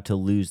 they're about to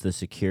lose the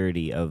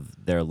security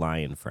of their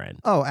lion friend.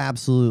 Oh,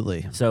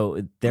 absolutely.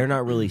 So they're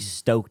not really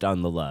stoked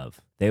on the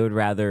love. They would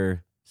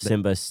rather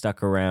Simba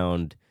stuck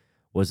around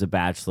was a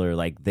bachelor,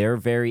 like they're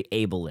very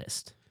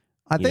ableist.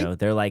 I think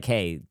They're like,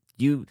 hey,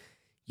 you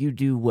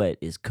do what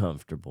is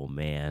comfortable,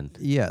 man.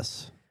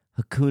 yes.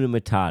 Hakuna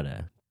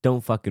Matata.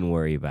 Don't fucking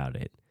worry about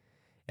it.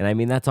 And I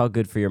mean, that's all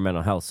good for your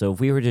mental health. So if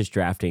we were just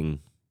drafting,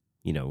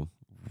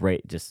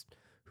 right, just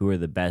who are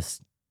the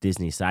best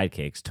Disney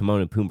sidekicks,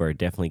 Timon and Pumbaa are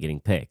definitely getting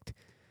picked.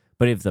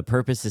 But if the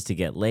purpose is to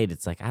get laid,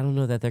 it's like, I don't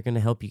know that they're going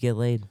to help you get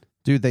laid.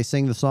 Dude, they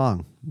sing the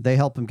song. They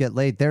help him get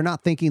laid. They're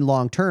not thinking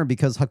long term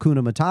because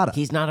Hakuna Matata.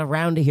 He's not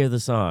around to hear the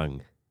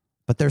song.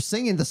 But they're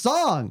singing the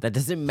song. That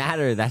doesn't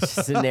matter. That's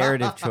just a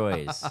narrative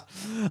choice.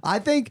 I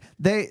think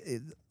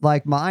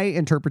like my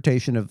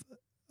interpretation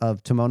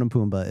of Timon and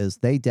Pumbaa is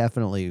they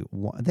definitely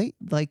want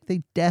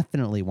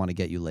to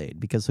get you laid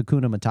because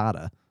Hakuna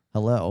Matata.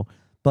 Hello.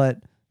 But,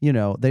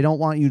 they don't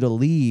want you to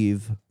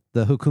leave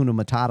the Hakuna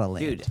Matata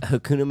land. Dude,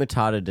 Hakuna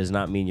Matata does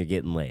not mean you're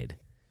getting laid.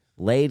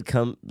 Laid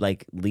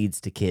leads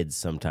to kids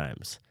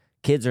sometimes.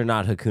 Kids are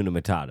not Hakuna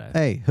Matata.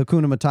 Hey,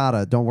 Hakuna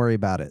Matata, don't worry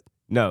about it.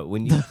 No,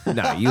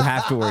 you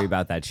have to worry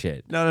about that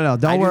shit. No,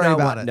 don't worry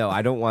about it. No,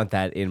 I don't want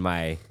that in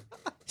my.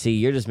 See,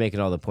 you're just making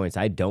all the points.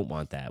 I don't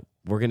want that.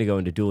 We're gonna go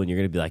into duel, and you're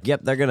gonna be like,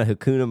 "Yep, they're gonna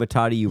Hakuna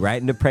Matata you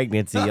right into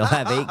pregnancy. You'll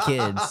have 8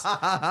 kids."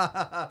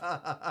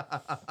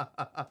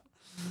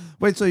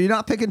 Wait, so you're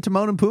not picking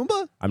Timon and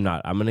Pumbaa? I'm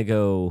not. I'm gonna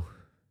go.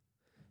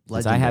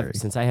 Legendary.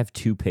 Since I have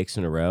 2 picks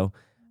in a row,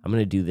 I'm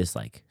gonna do this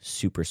like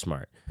super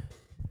smart.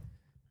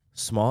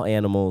 Small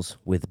animals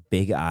with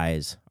big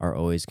eyes are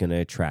always gonna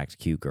attract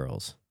cute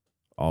girls.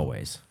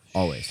 Always.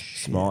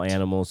 Small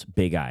animals,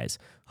 big eyes.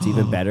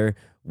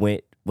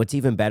 What's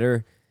even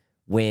better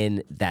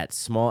when that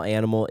small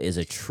animal is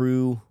a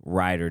true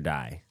ride or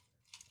die.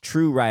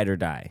 True ride or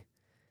die.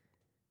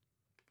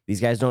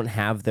 These guys don't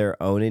have their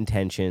own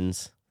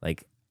intentions.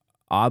 Like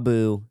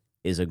Abu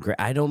is a great.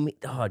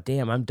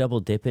 I'm double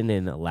dipping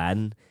in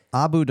Aladdin.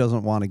 Abu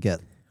doesn't want to get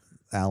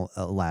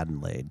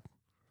Aladdin laid.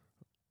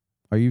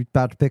 Are you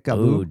about to pick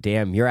Abu? Oh,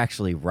 damn, you're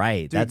actually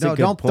right. Dude, That's a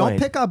good point. Don't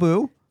pick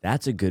Abu.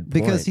 That's a good point.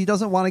 Because he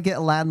doesn't want to get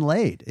Aladdin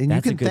laid. And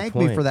That's you a can good thank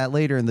me point. for that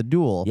later in the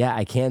duel. Yeah,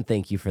 I can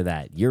thank you for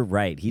that. You're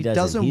right. He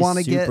doesn't. want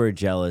to He's super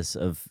jealous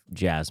of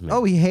Jasmine.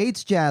 Oh, he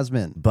hates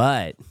Jasmine.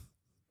 But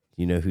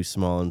you know who's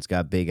small and's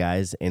got big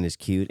eyes and is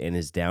cute and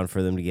is down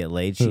for them to get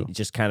laid? Who? She's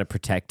just kind of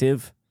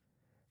protective.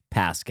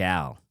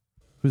 Pascal.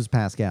 Who's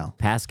Pascal?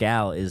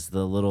 Pascal is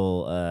the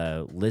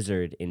little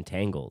lizard in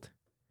Tangled.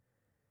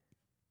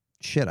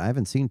 Shit, I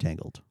haven't seen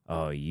Tangled.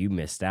 Oh, you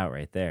missed out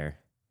right there.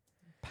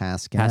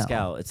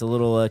 Pascal. It's a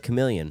little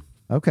chameleon.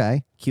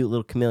 Okay. Cute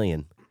little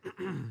chameleon.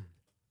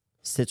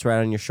 Sits right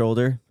on your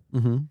shoulder.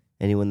 Mm-hmm.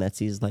 Anyone that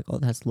sees is like, oh,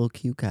 that's a little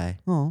cute guy.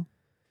 Oh,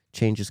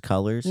 Changes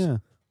colors. yeah.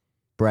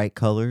 Bright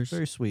colors.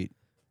 Very sweet.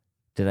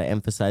 Did I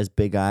emphasize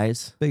big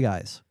eyes? Big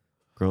eyes.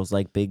 Girls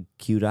like big,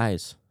 cute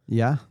eyes.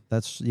 Yeah,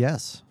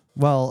 yes.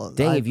 Well,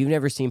 Dave, you've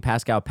never seen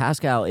Pascal.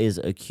 Pascal is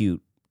a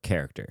cute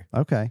character.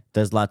 Okay.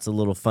 Does lots of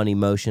little funny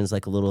motions,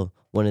 like a little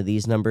one of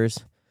these numbers.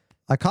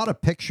 I caught a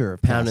picture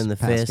of Pounding the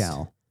fist.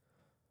 Pascal.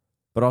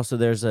 But also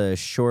there's a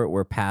short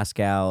where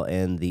Pascal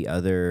and the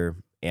other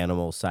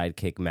animal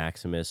sidekick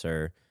Maximus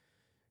are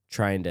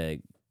trying to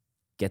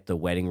get the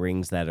wedding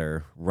rings that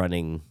are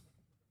running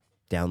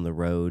down the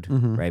road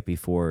right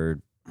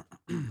before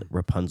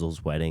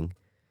Rapunzel's wedding.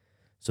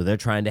 So they're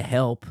trying to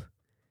help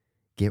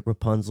get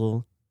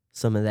Rapunzel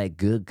some of that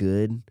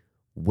good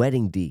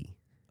wedding D.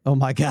 Oh,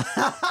 my God.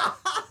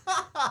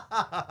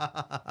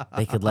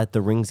 They could let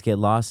the rings get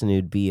lost and it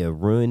would be a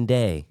ruined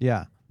day.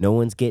 Yeah. No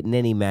one's getting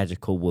any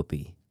magical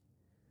whoopee.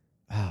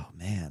 Oh,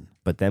 man.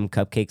 But them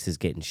cupcakes is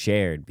getting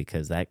shared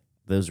because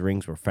those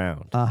rings were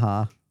found.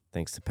 Uh-huh.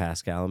 Thanks to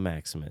Pascal and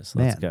Maximus.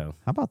 Let's Man, go.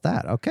 how about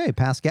that? Okay,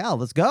 Pascal,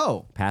 let's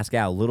go.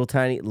 Pascal, little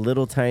tiny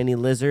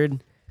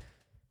lizard,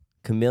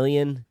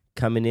 chameleon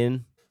coming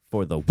in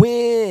for the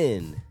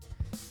win,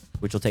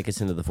 which will take us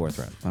into the 4th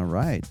round. All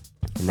right.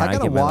 And now I got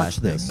to get my watch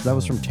last this. pick. That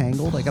was from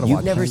Tangled. I got to watch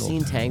You've never Tangled.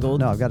 seen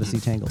Tangled? No, I've got to see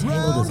Tangled.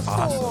 Tangled is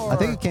awesome. I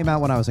think it came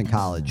out when I was in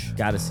college.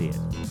 Gotta see it.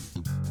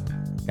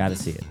 Gotta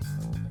see it.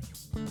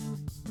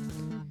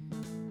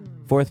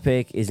 4th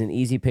pick is an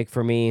easy pick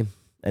for me.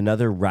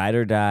 Another ride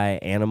or die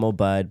animal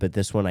bud, but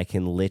this one I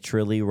can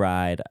literally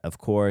ride. Of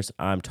course,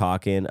 I'm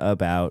talking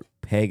about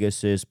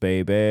Pegasus,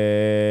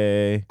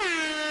 baby.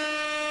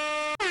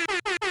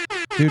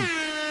 Dude,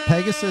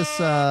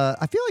 Pegasus,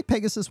 I feel like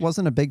Pegasus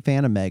wasn't a big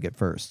fan of Meg at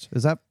first.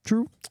 Is that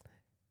true?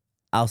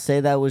 I'll say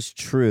that was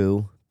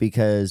true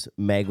because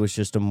Meg was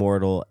just a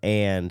mortal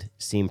and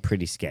seemed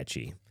pretty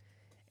sketchy.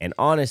 And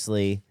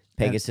honestly,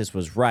 Pegasus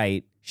was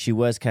right. She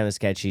was kind of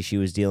sketchy. She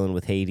was dealing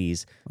with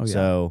Hades. Oh, yeah.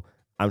 So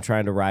I'm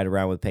trying to ride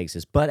around with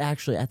Pegasus. But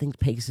actually, I think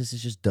Pegasus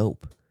is just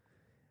dope.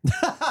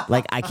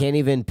 Like, I can't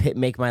even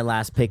make my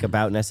last pick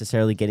about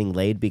necessarily getting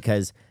laid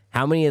because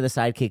how many of the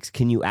sidekicks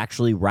can you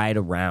actually ride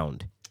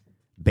around?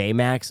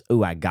 Baymax,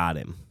 ooh, I got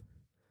him.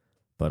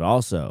 But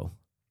also,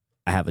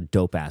 I have a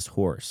dope-ass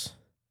horse.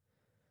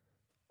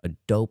 A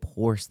dope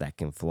horse that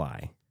can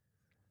fly.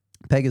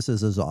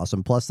 Pegasus is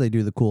awesome. Plus, they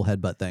do the cool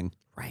headbutt thing.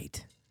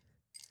 Right.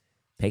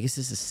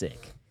 Pegasus is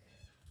sick.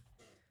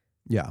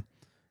 Yeah.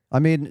 I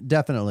mean,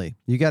 definitely.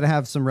 You got to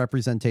have some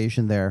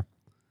representation there.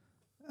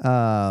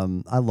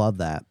 I love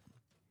that.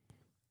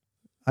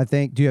 I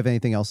think, do you have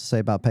anything else to say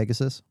about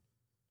Pegasus?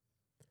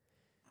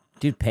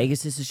 Dude,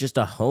 Pegasus is just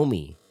a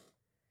homie.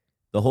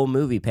 The whole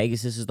movie,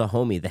 Pegasus is the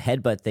homie. The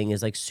headbutt thing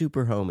is like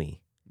super homie.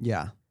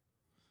 Yeah.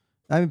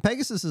 I mean,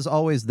 Pegasus is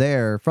always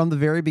there from the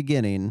very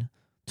beginning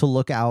to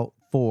look out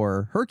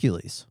for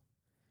Hercules.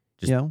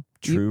 Just you know,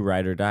 true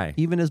ride or die.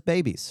 even as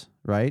babies,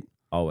 right?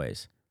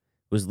 Always.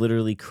 Was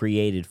literally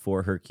created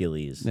for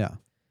Hercules Yeah.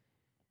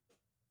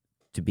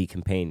 to be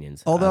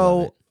companions. I love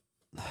Although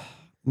it.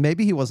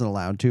 maybe he wasn't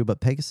allowed to,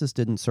 but Pegasus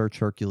didn't search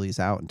Hercules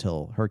out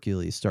until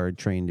Hercules started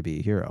training to be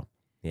a hero.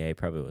 Yeah, he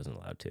probably wasn't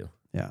allowed to.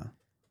 Yeah.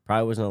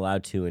 Probably wasn't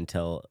allowed to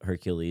until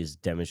Hercules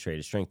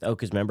demonstrated strength. Oh,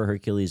 because remember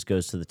Hercules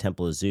goes to the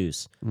Temple of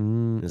Zeus.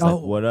 He's like,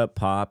 what up,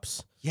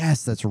 Pops?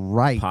 Yes, that's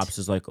right. Pops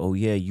is like, oh,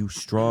 yeah, you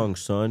strong,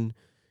 son.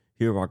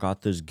 Here, I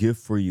got this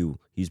gift for you.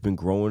 He's been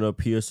growing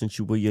up here since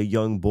you were a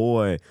young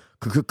boy.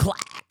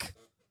 Clack.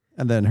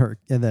 And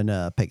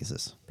then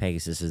Pegasus.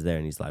 Pegasus is there,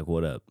 and he's like,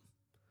 what up?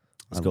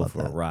 Let's I go love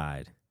for that. a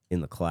ride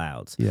in the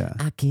clouds. Yeah.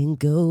 I can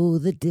go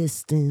the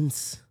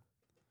distance.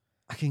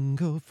 I can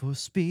go for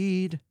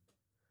speed.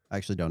 I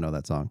actually don't know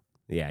that song.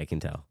 Yeah, I can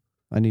tell.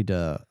 I need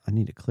to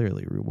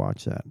clearly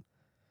rewatch that.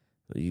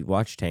 You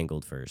watch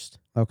Tangled first.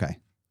 Okay.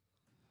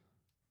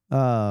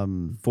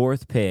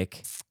 Fourth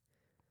pick.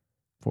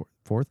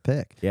 Fourth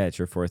pick. Yeah, it's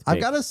your fourth pick.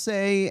 I've got to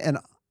say, and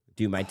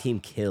Dude, my team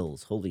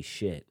kills. Holy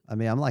shit. I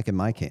mean, I'm liking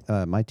my team.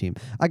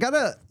 I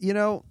gotta, You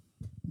oh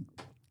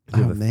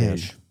have a man,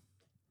 fish.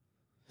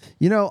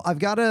 I've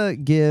got to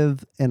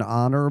give an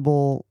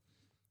honorable.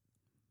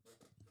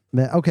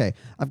 Okay,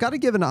 I've got to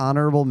give an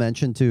honorable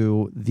mention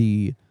to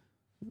the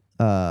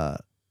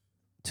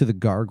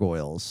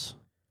gargoyles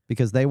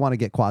because they want to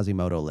get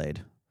Quasimodo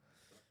laid.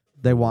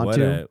 They want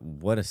to.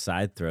 What a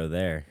side throw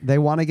there. They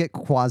want to get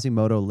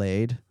Quasimodo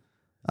laid.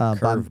 But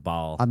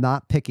Curveball. I'm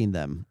not picking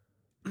them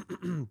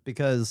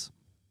because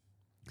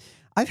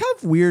I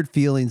have weird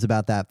feelings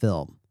about that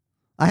film.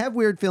 I have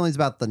weird feelings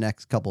about the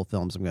next couple of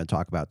films I'm going to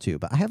talk about too,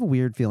 but I have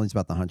weird feelings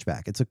about The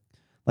Hunchback.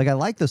 I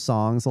like the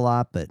songs a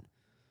lot, but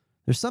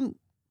there's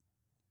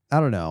I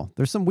don't know.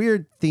 There's some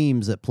weird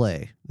themes at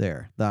play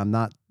there that I'm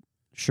not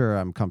sure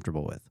I'm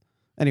comfortable with.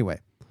 Anyway,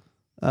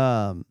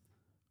 I'm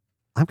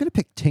going to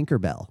pick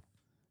Tinkerbell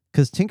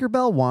because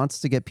Tinkerbell wants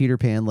to get Peter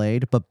Pan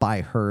laid, but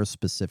by her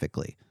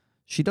specifically.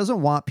 She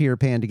doesn't want Peter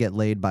Pan to get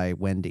laid by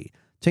Wendy.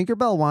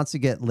 Tinkerbell wants to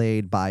get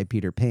laid by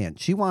Peter Pan.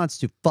 She wants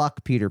to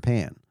fuck Peter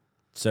Pan.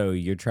 So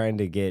you're trying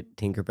to get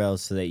Tinkerbell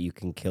so that you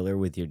can kill her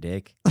with your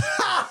dick?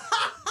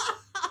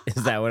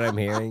 Is that what I'm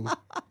hearing?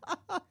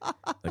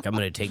 Like, I'm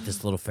going to take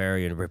this little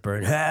fairy and rip her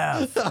in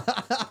half.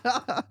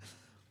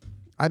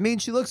 I mean,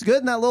 she looks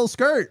good in that little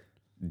skirt.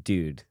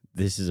 Dude,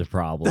 this is a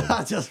problem.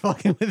 I'm just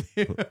fucking with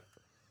you.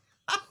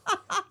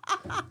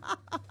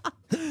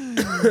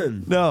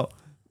 No,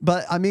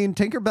 but I mean,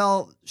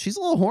 Tinkerbell, she's a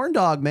little horn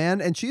dog,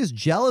 man, and she is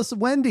jealous of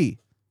Wendy.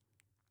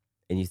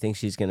 And you think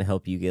she's going to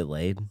help you get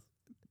laid?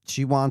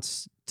 She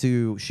wants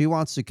to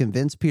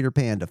convince Peter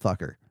Pan to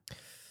fuck her.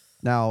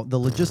 Now, the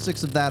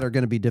logistics of that are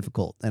going to be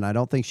difficult, and I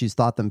don't think she's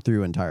thought them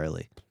through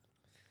entirely.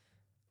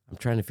 I'm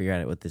trying to figure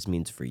out what this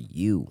means for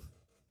you.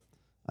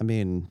 I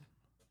mean,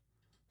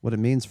 what it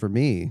means for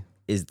me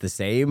Is the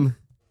same?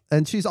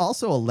 And she's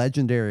also a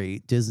legendary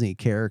Disney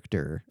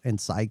character and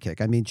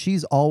sidekick. I mean,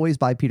 she's always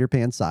by Peter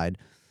Pan's side.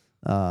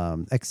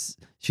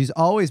 She's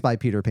always by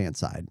Peter Pan's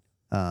side.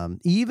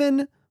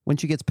 Even when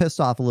she gets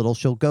pissed off a little,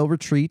 she'll go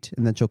retreat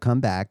and then she'll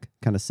come back,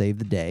 kind of save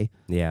the day.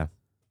 Yeah.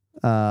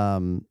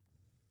 And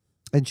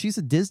she's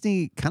a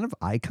Disney kind of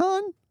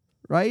icon,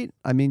 right?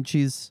 I mean,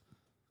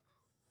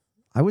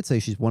 I would say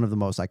she's one of the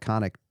most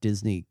iconic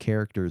Disney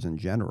characters in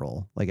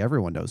general. Like,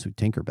 everyone knows who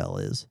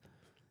Tinkerbell is.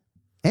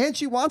 And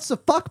she wants to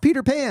fuck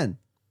Peter Pan.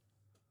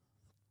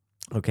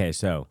 Okay,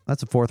 so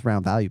That's a fourth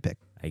round value pick.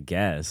 I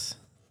guess.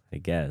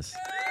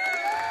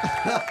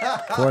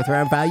 Fourth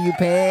round value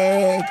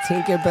pick,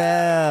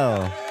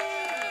 Tinkerbell.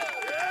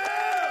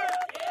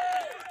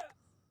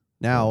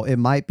 Now, it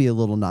might be a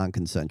little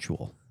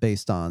non-consensual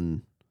based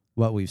on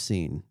what we've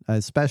seen,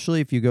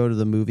 especially if you go to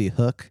the movie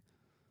Hook,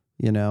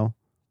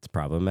 It's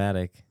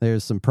problematic.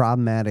 there's some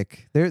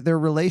problematic, their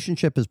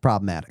relationship is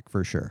problematic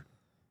for sure,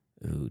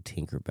 Ooh,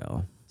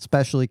 Tinkerbell.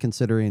 especially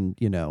considering,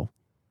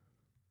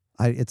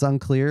 it's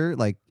unclear.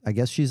 Like, I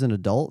guess she's an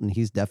adult and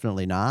he's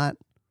definitely not.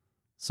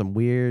 Some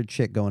weird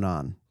shit going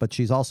on, but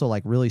she's also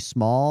like really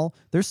small.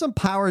 There's some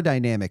power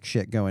dynamic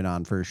shit going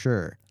on for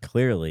sure.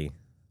 Clearly.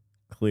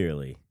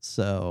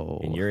 So,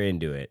 And you're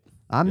into it.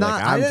 I'm You're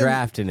not, like, I'm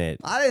drafting it.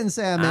 I didn't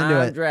say I'm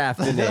into it.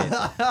 Drafting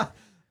it.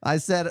 I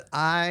said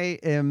I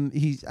am.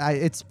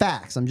 It's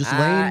facts. I'm just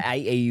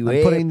laying.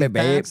 I'm putting the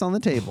facts on the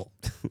table.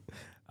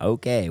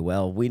 Okay,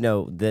 well, we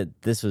know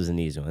that this was an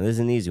easy one. This is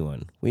an easy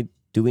one.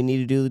 Do we need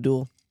to do the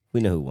duel?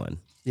 We know who won.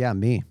 Yeah,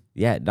 me.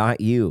 Yeah,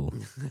 not you.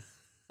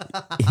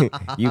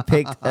 You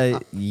picked.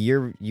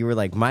 You were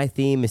like, my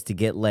theme is to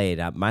get laid.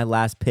 My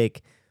last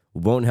pick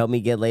won't help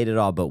me get laid at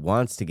all, but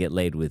wants to get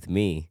laid with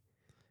me.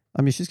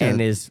 I mean, she's gonna.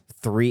 and is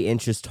 3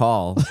 inches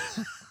tall.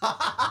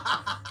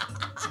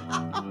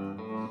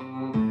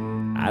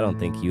 I don't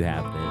think you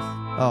have this.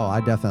 Oh,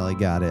 I definitely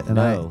got it. And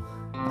No,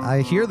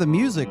 I hear the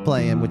music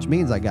playing, which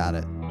means I got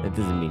it. that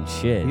doesn't mean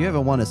shit. You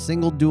haven't won a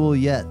single duel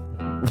yet.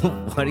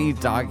 What are you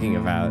talking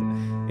about?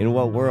 In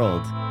what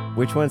world?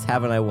 Which ones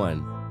haven't I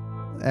won?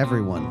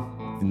 Everyone.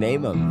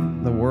 Name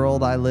them. The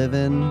world I live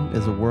in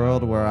is a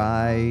world where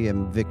I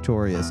am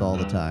victorious all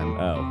the time.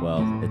 Oh,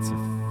 well, it's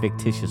a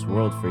fictitious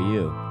world for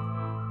you.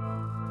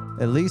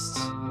 At least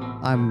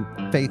I'm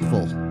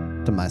faithful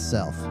to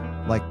myself.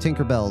 Like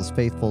Tinkerbell's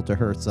faithful to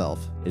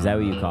herself. Is that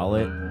what you call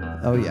it?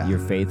 Oh, yeah. You're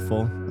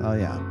faithful? Oh,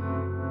 yeah.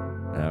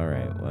 All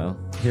right, well,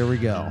 Here we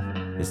go.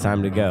 it's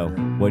time to go.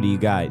 What do you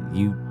got?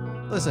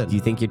 Listen, Do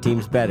you think your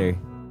team's better?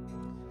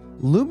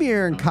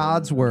 Lumiere and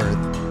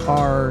Codsworth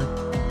are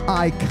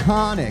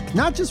iconic,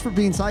 not just for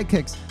being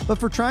sidekicks, but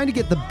for trying to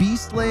get the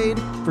Beast laid,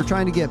 for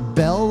trying to get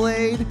Belle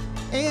laid,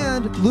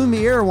 and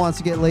Lumiere wants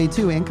to get laid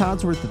too, and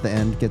Codsworth at the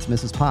end gets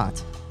Mrs.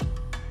 Potts.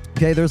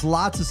 Okay, there's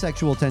lots of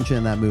sexual tension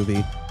in that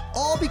movie,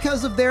 all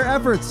because of their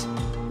efforts.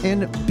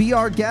 And Be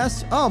Our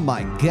Guest, oh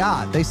my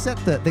God, they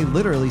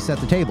literally set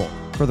the table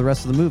for the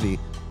rest of the movie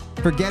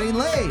for getting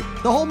laid.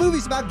 The whole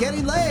movie's about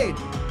getting laid.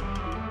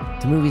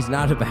 The movie's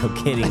not about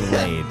getting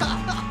laid.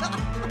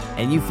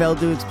 And you failed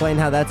to explain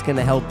how that's going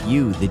to help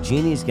you. The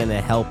genie's going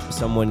to help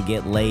someone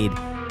get laid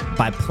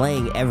by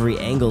playing every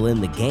angle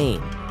in the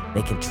game.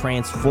 They can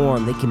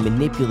transform, they can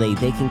manipulate,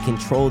 they can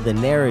control the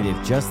narrative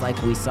just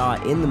like we saw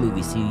in the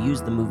movie. So you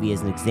use the movie as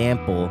an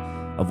example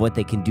of what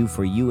they can do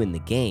for you in the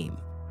game.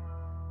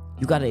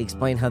 You got to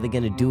explain how they're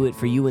going to do it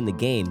for you in the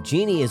game.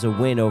 Genie is a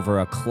win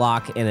over a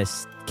clock and a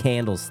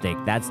candlestick.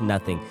 That's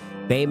nothing.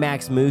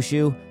 Baymax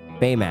Mushu,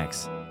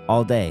 Baymax,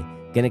 all day.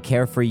 Gonna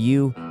care for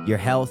you, your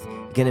health.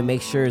 Gonna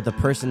make sure the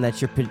person that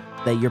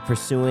you're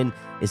pursuing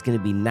is gonna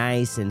be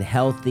nice and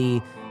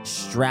healthy,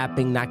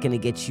 strapping, not gonna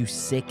get you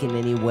sick in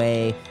any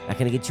way, not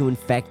gonna get you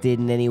infected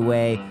in any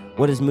way.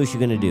 What is Mushu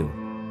gonna do?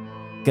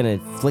 Gonna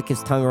flick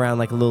his tongue around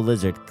like a little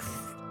lizard.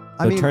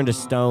 He'll turn to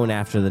stone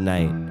after the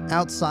night.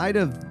 Outside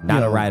of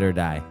Not a ride or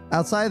die.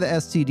 outside of the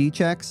STD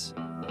checks,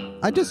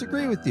 I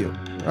disagree with you.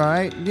 All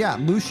right, yeah,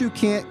 Mushu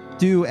can't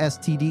do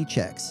STD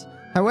checks.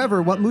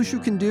 However, what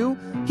Mushu can do,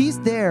 he's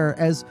there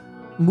as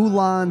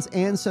Mulan's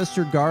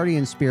ancestor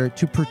guardian spirit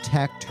to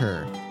protect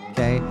her,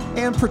 okay?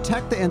 And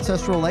protect the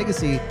ancestral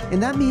legacy,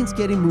 and that means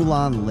getting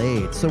Mulan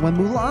laid. So when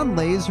Mulan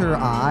lays her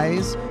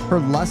eyes, her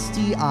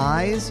lusty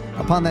eyes,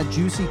 upon that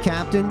juicy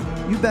captain,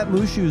 you bet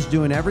Mushu's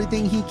doing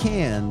everything he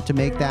can to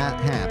make that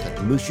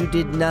happen. Mushu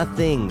did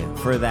nothing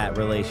for that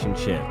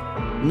relationship.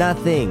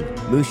 Nothing.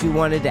 Mushu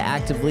wanted to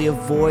actively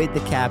avoid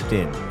the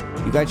captain.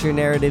 You got your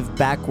narrative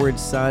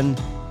backwards, son.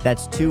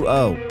 That's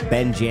 2-0,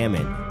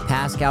 Benjamin.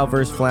 Pascal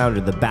versus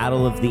Flounder, the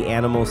battle of the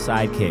animal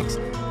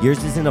sidekicks.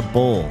 Yours isn't a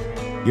bull.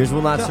 Yours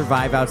will not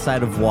survive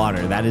outside of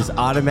water. That is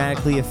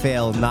automatically a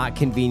fail, not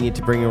convenient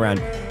to bring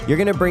around. You're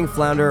going to bring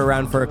Flounder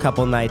around for a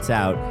couple nights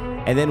out,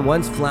 and then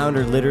once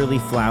Flounder literally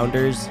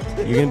flounders,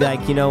 you're going to be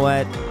like, you know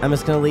what? I'm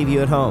just going to leave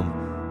you at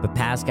home. But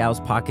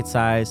Pascal's pocket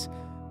size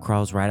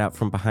crawls right out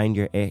from behind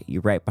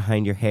right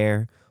behind your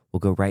hair, will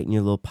go right in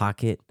your little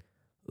pocket.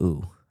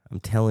 Ooh. I'm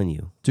telling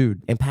you.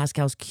 Dude. And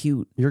Pascal's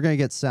cute. You're going to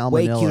get salmonella.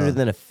 Way cuter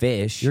than a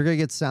fish. You're going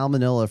to get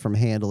salmonella from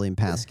handling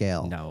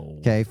Pascal. No.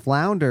 Okay,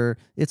 Flounder,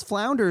 it's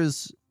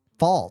Flounder's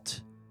fault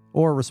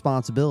or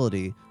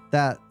responsibility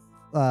that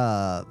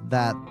the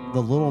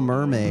Little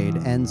Mermaid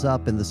ends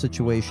up in the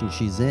situation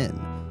she's in.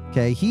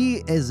 Okay,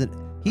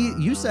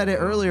 you said it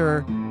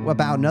earlier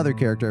about another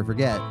character, I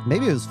forget.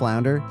 Maybe it was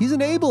Flounder. He's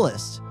an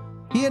ableist.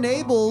 He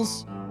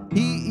enables,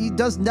 he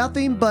does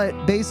nothing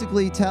but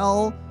basically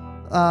tell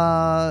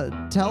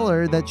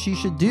her that she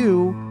should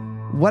do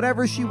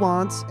whatever she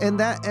wants, and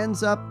that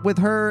ends up with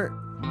her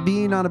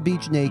being on a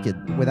beach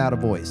naked without a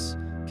voice.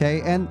 Okay,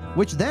 and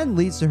which then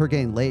leads to her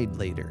getting laid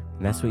later.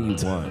 And that's what you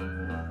want.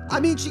 I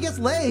mean, she gets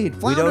laid.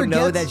 Flounder we don't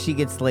know that she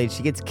gets laid.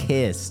 She gets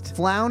kissed.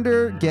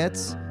 Flounder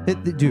gets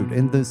dude.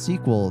 In the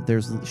sequel,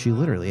 she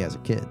literally has a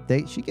kid.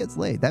 She gets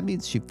laid. That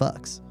means she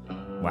fucks.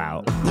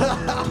 Wow.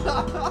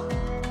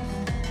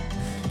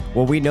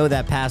 Well, we know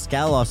that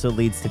Pascal also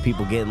leads to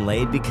people getting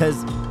laid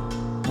because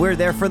we're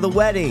there for the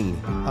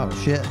wedding. Oh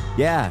shit.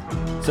 Yeah.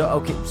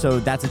 So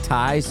that's a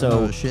tie. So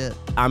oh shit.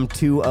 I'm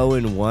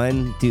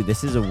 2-0-1. Dude,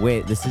 this is a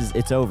win.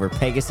 It's over.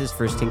 Pegasus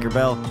versus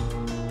Tinkerbell.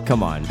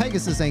 Come on.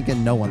 Pegasus ain't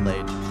getting no one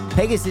laid.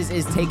 Pegasus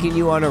is taking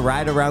you on a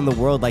ride around the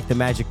world like the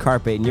magic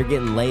carpet, and you're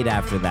getting laid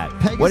after that.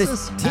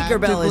 Pegasus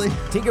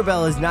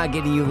Tinkerbell is not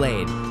getting you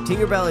laid.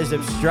 Tinkerbell is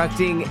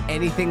obstructing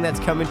anything that's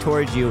coming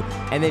towards you,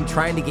 and then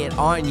trying to get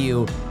on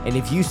you. And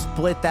if you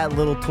split that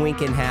little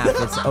twink in half,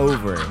 it's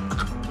over.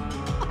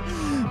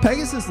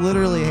 Pegasus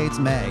literally hates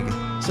Meg,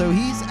 so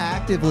he's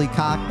actively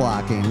cock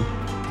blocking.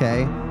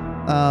 Okay.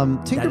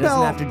 Tinkerbell. That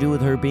doesn't have to do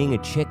with her being a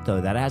chick,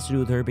 though. That has to do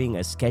with her being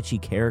a sketchy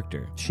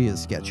character. She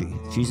is sketchy.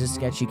 She's a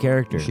sketchy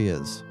character. She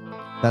is.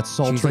 That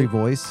sultry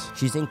voice.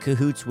 She's in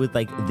cahoots with,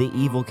 like, the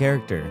evil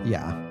character.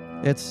 Yeah.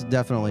 It's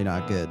definitely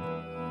not good.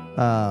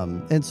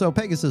 And so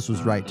Pegasus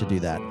was right to do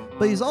that.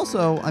 But he's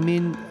also, I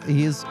mean,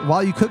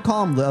 while you could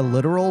call him a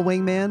literal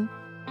wingman,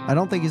 I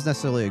don't think he's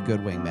necessarily a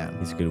good wingman.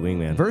 He's a good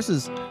wingman.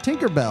 Versus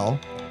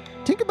Tinkerbell.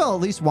 Tinkerbell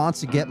at least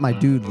wants to get my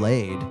dude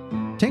laid.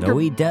 No,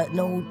 he does.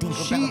 No,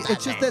 Tinkerbell.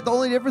 It's just that the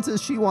only difference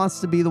is she wants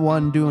to be the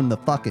one doing the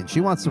fucking.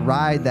 She wants to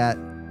ride that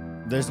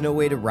There's no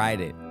way to ride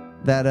it.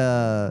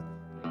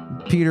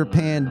 Peter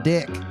Pan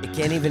dick. It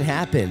can't even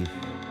happen.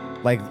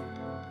 Like,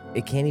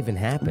 it can't even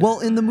happen.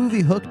 Well, in the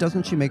movie Hook,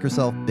 doesn't she make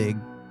herself big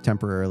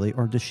temporarily,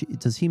 or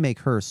does he make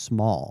her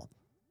small,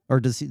 or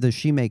does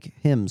she make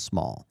him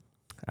small?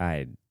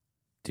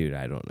 Dude,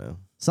 I don't know.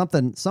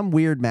 Some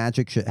weird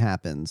magic shit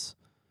happens,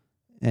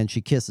 and she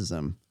kisses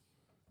him.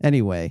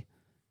 Anyway,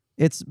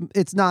 it's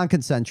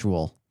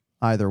non-consensual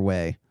either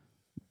way,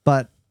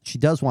 but she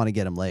does want to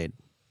get him laid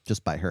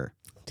just by her.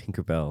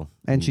 Tinkerbell,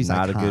 and she's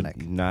not iconic.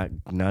 a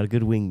good, not a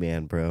good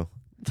wingman, bro.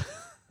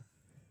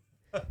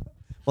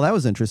 Well, that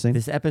was interesting.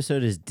 This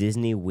episode is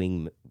Disney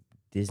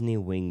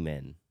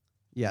Wingmen.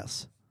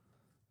 Yes,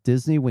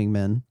 Disney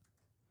Wingmen.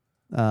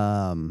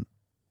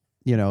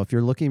 If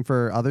you're looking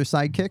for other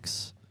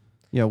sidekicks,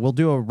 we'll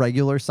do a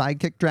regular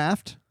sidekick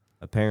draft.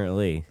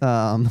 Apparently,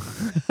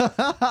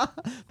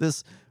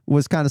 this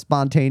was kind of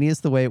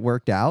spontaneous the way it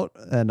worked out,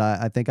 and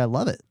I think I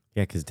love it.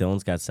 Yeah, because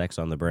Dylan's got sex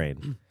on the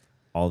brain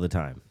all the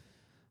time.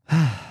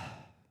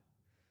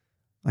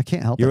 I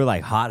can't help You it. were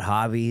like, hot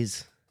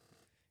hobbies?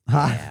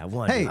 Yeah, I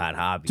want Hey, hot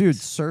hobbies. Dude,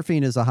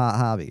 surfing is a hot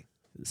hobby.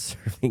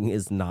 Surfing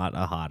is not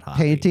a hot hobby.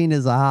 Painting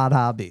is a hot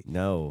hobby.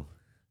 No,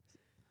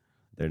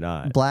 they're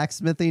not.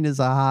 Blacksmithing is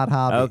a hot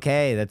hobby.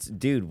 Okay,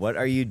 dude, what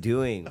are you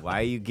doing? Why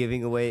are you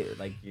giving away,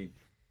 like,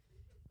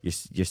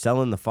 you're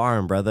selling the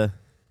farm, brother.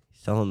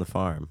 You're selling the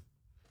farm.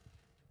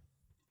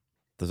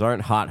 Those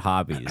aren't hot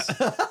hobbies.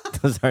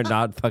 Those are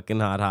not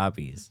fucking hot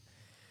hobbies.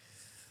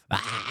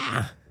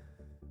 Ah!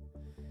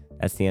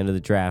 That's the end of the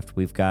draft.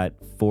 We've got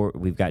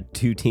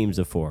 2 teams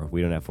of 4.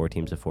 We don't have 4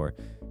 teams of 4.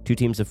 2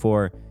 teams of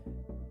 4.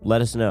 Let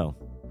us know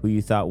who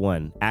you thought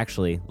won.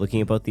 Actually,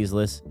 looking at both these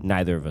lists,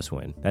 neither of us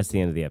win. That's the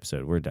end of the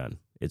episode. We're done.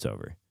 It's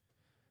over.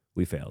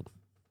 We failed.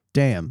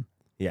 Damn.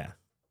 Yeah.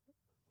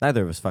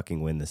 Neither of us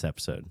fucking win this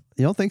episode.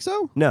 You don't think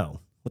so?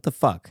 No. What the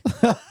fuck?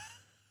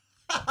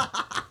 I'm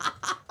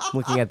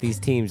looking at these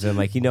teams and I'm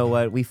like, you know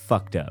what? We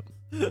fucked up.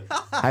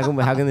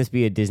 How can this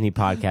be a Disney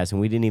podcast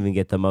and we didn't even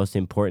get the most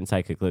important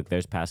sidekick? Look,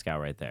 there's Pascal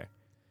right there.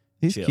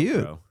 He's Chill,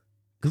 cute. Bro.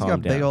 He's Calm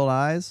got big down. old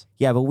eyes.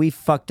 Yeah, but we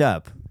fucked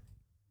up.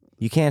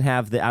 You can't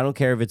have I don't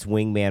care if it's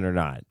Wingman or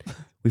not.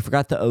 We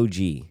forgot the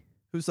OG.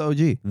 Who's the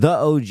OG? The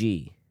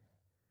OG.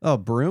 Oh,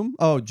 Broom?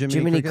 Oh,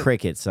 Jiminy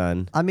Cricket,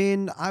 son. I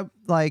mean, I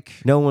like...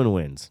 No one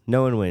wins.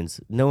 No one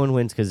wins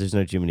because there's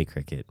no Jiminy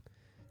Cricket.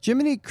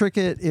 Jiminy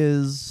Cricket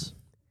is...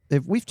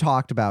 If we've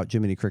talked about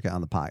Jiminy Cricket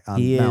on the pie on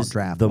He Mount is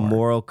Draft, the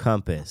moral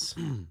compass.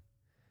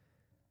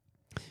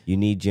 You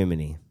need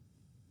Jiminy.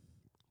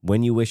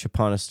 When you wish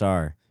upon a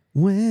star.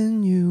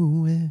 When you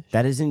wish.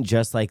 That isn't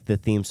just like the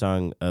theme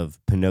song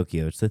of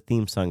Pinocchio. It's the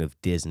theme song of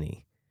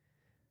Disney.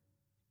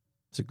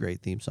 It's a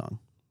great theme song.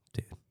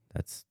 Dude,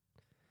 that's...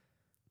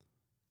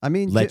 I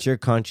mean... Let your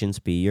conscience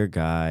be your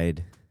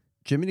guide.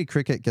 Jiminy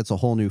Cricket gets a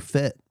whole new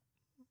fit.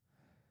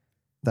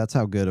 That's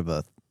how good of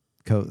a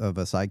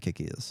sidekick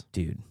he is.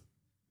 Dude,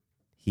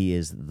 he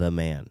is the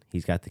man.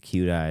 He's got the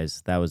cute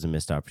eyes. That was a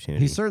missed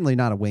opportunity. He's certainly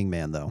not a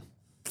wingman, though.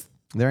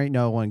 There ain't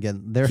no one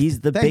getting...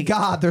 Thank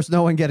God there's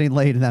no one getting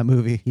laid in that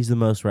movie. He's the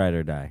most ride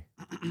or die.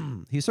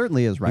 He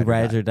certainly is He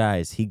rides or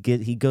dies. He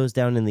goes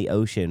down in the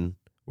ocean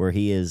where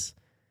he is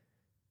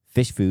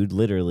fish food,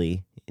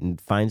 literally, and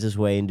finds his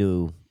way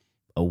into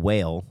a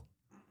whale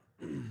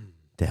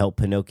to help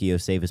Pinocchio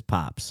save his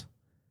pops.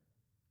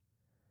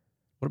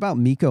 What about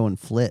Miko and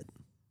Flit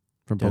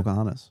from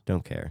Pocahontas?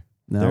 Don't care.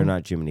 No? They're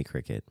not Jiminy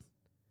Cricket.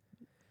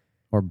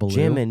 Or Blue?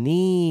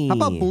 Jiminy. How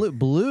about Blue?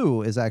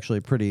 Blue is actually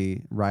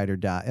pretty ride or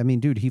die. I mean,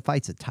 dude, he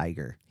fights a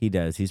tiger. He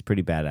does. He's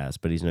pretty badass,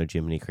 but he's no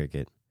Jiminy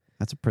Cricket.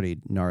 That's a pretty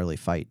gnarly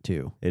fight,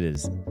 too. It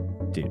is.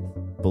 Dude,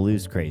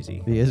 Baloo's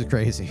crazy. He is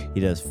crazy. He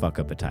does fuck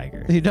up a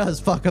tiger. He does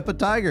fuck up a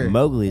tiger.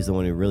 Mowgli's the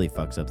one who really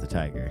fucks up the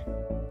tiger.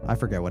 I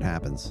forget what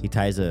happens. He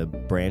ties a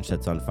branch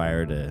that's on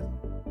fire to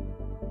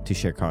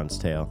Shere Khan's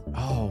tail.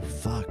 Oh,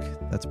 fuck.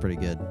 That's pretty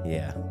good.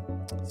 Yeah,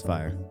 it's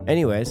fire.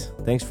 Anyways,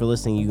 thanks for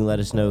listening. You can let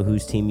us know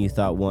whose team you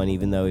thought won,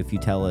 even though if you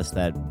tell us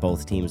that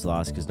both teams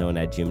lost because no one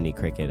had Jiminy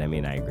Cricket, I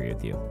mean, I agree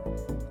with you.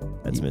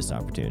 That's a missed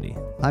opportunity.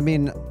 I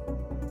mean,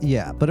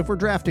 yeah, but if we're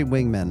drafting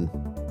wingmen,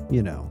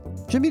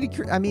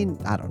 I mean,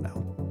 I don't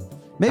know.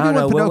 Maybe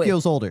when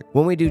Pinocchio's older.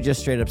 When we do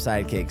just straight up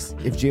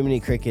sidekicks, if Jiminy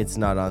Cricket's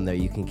not on there,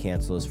 you can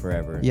cancel us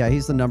forever. Yeah,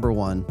 he's the number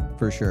one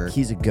for sure.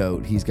 He's a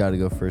GOAT. He's got to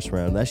go first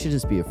round. That should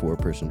just be a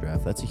 4-person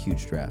draft. That's a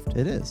huge draft.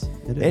 It is.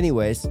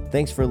 Anyways,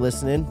 thanks for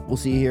listening. We'll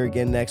see you here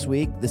again next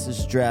week. This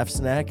is Draft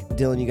Snack.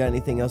 Dylan, you got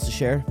anything else to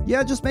share?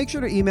 Yeah, just make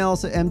sure to email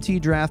us at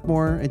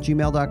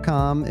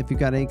mtdraftmore@gmail.com. If you've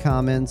got any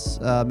comments,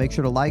 make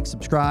sure to like,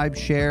 subscribe,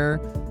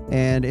 share,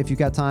 and if you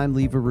got time,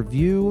 leave a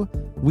review.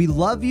 We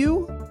love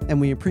you. And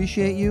we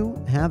appreciate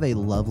you. Have a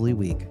lovely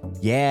week.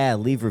 Yeah,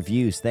 leave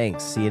reviews.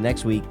 Thanks. See you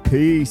next week.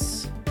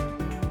 Peace.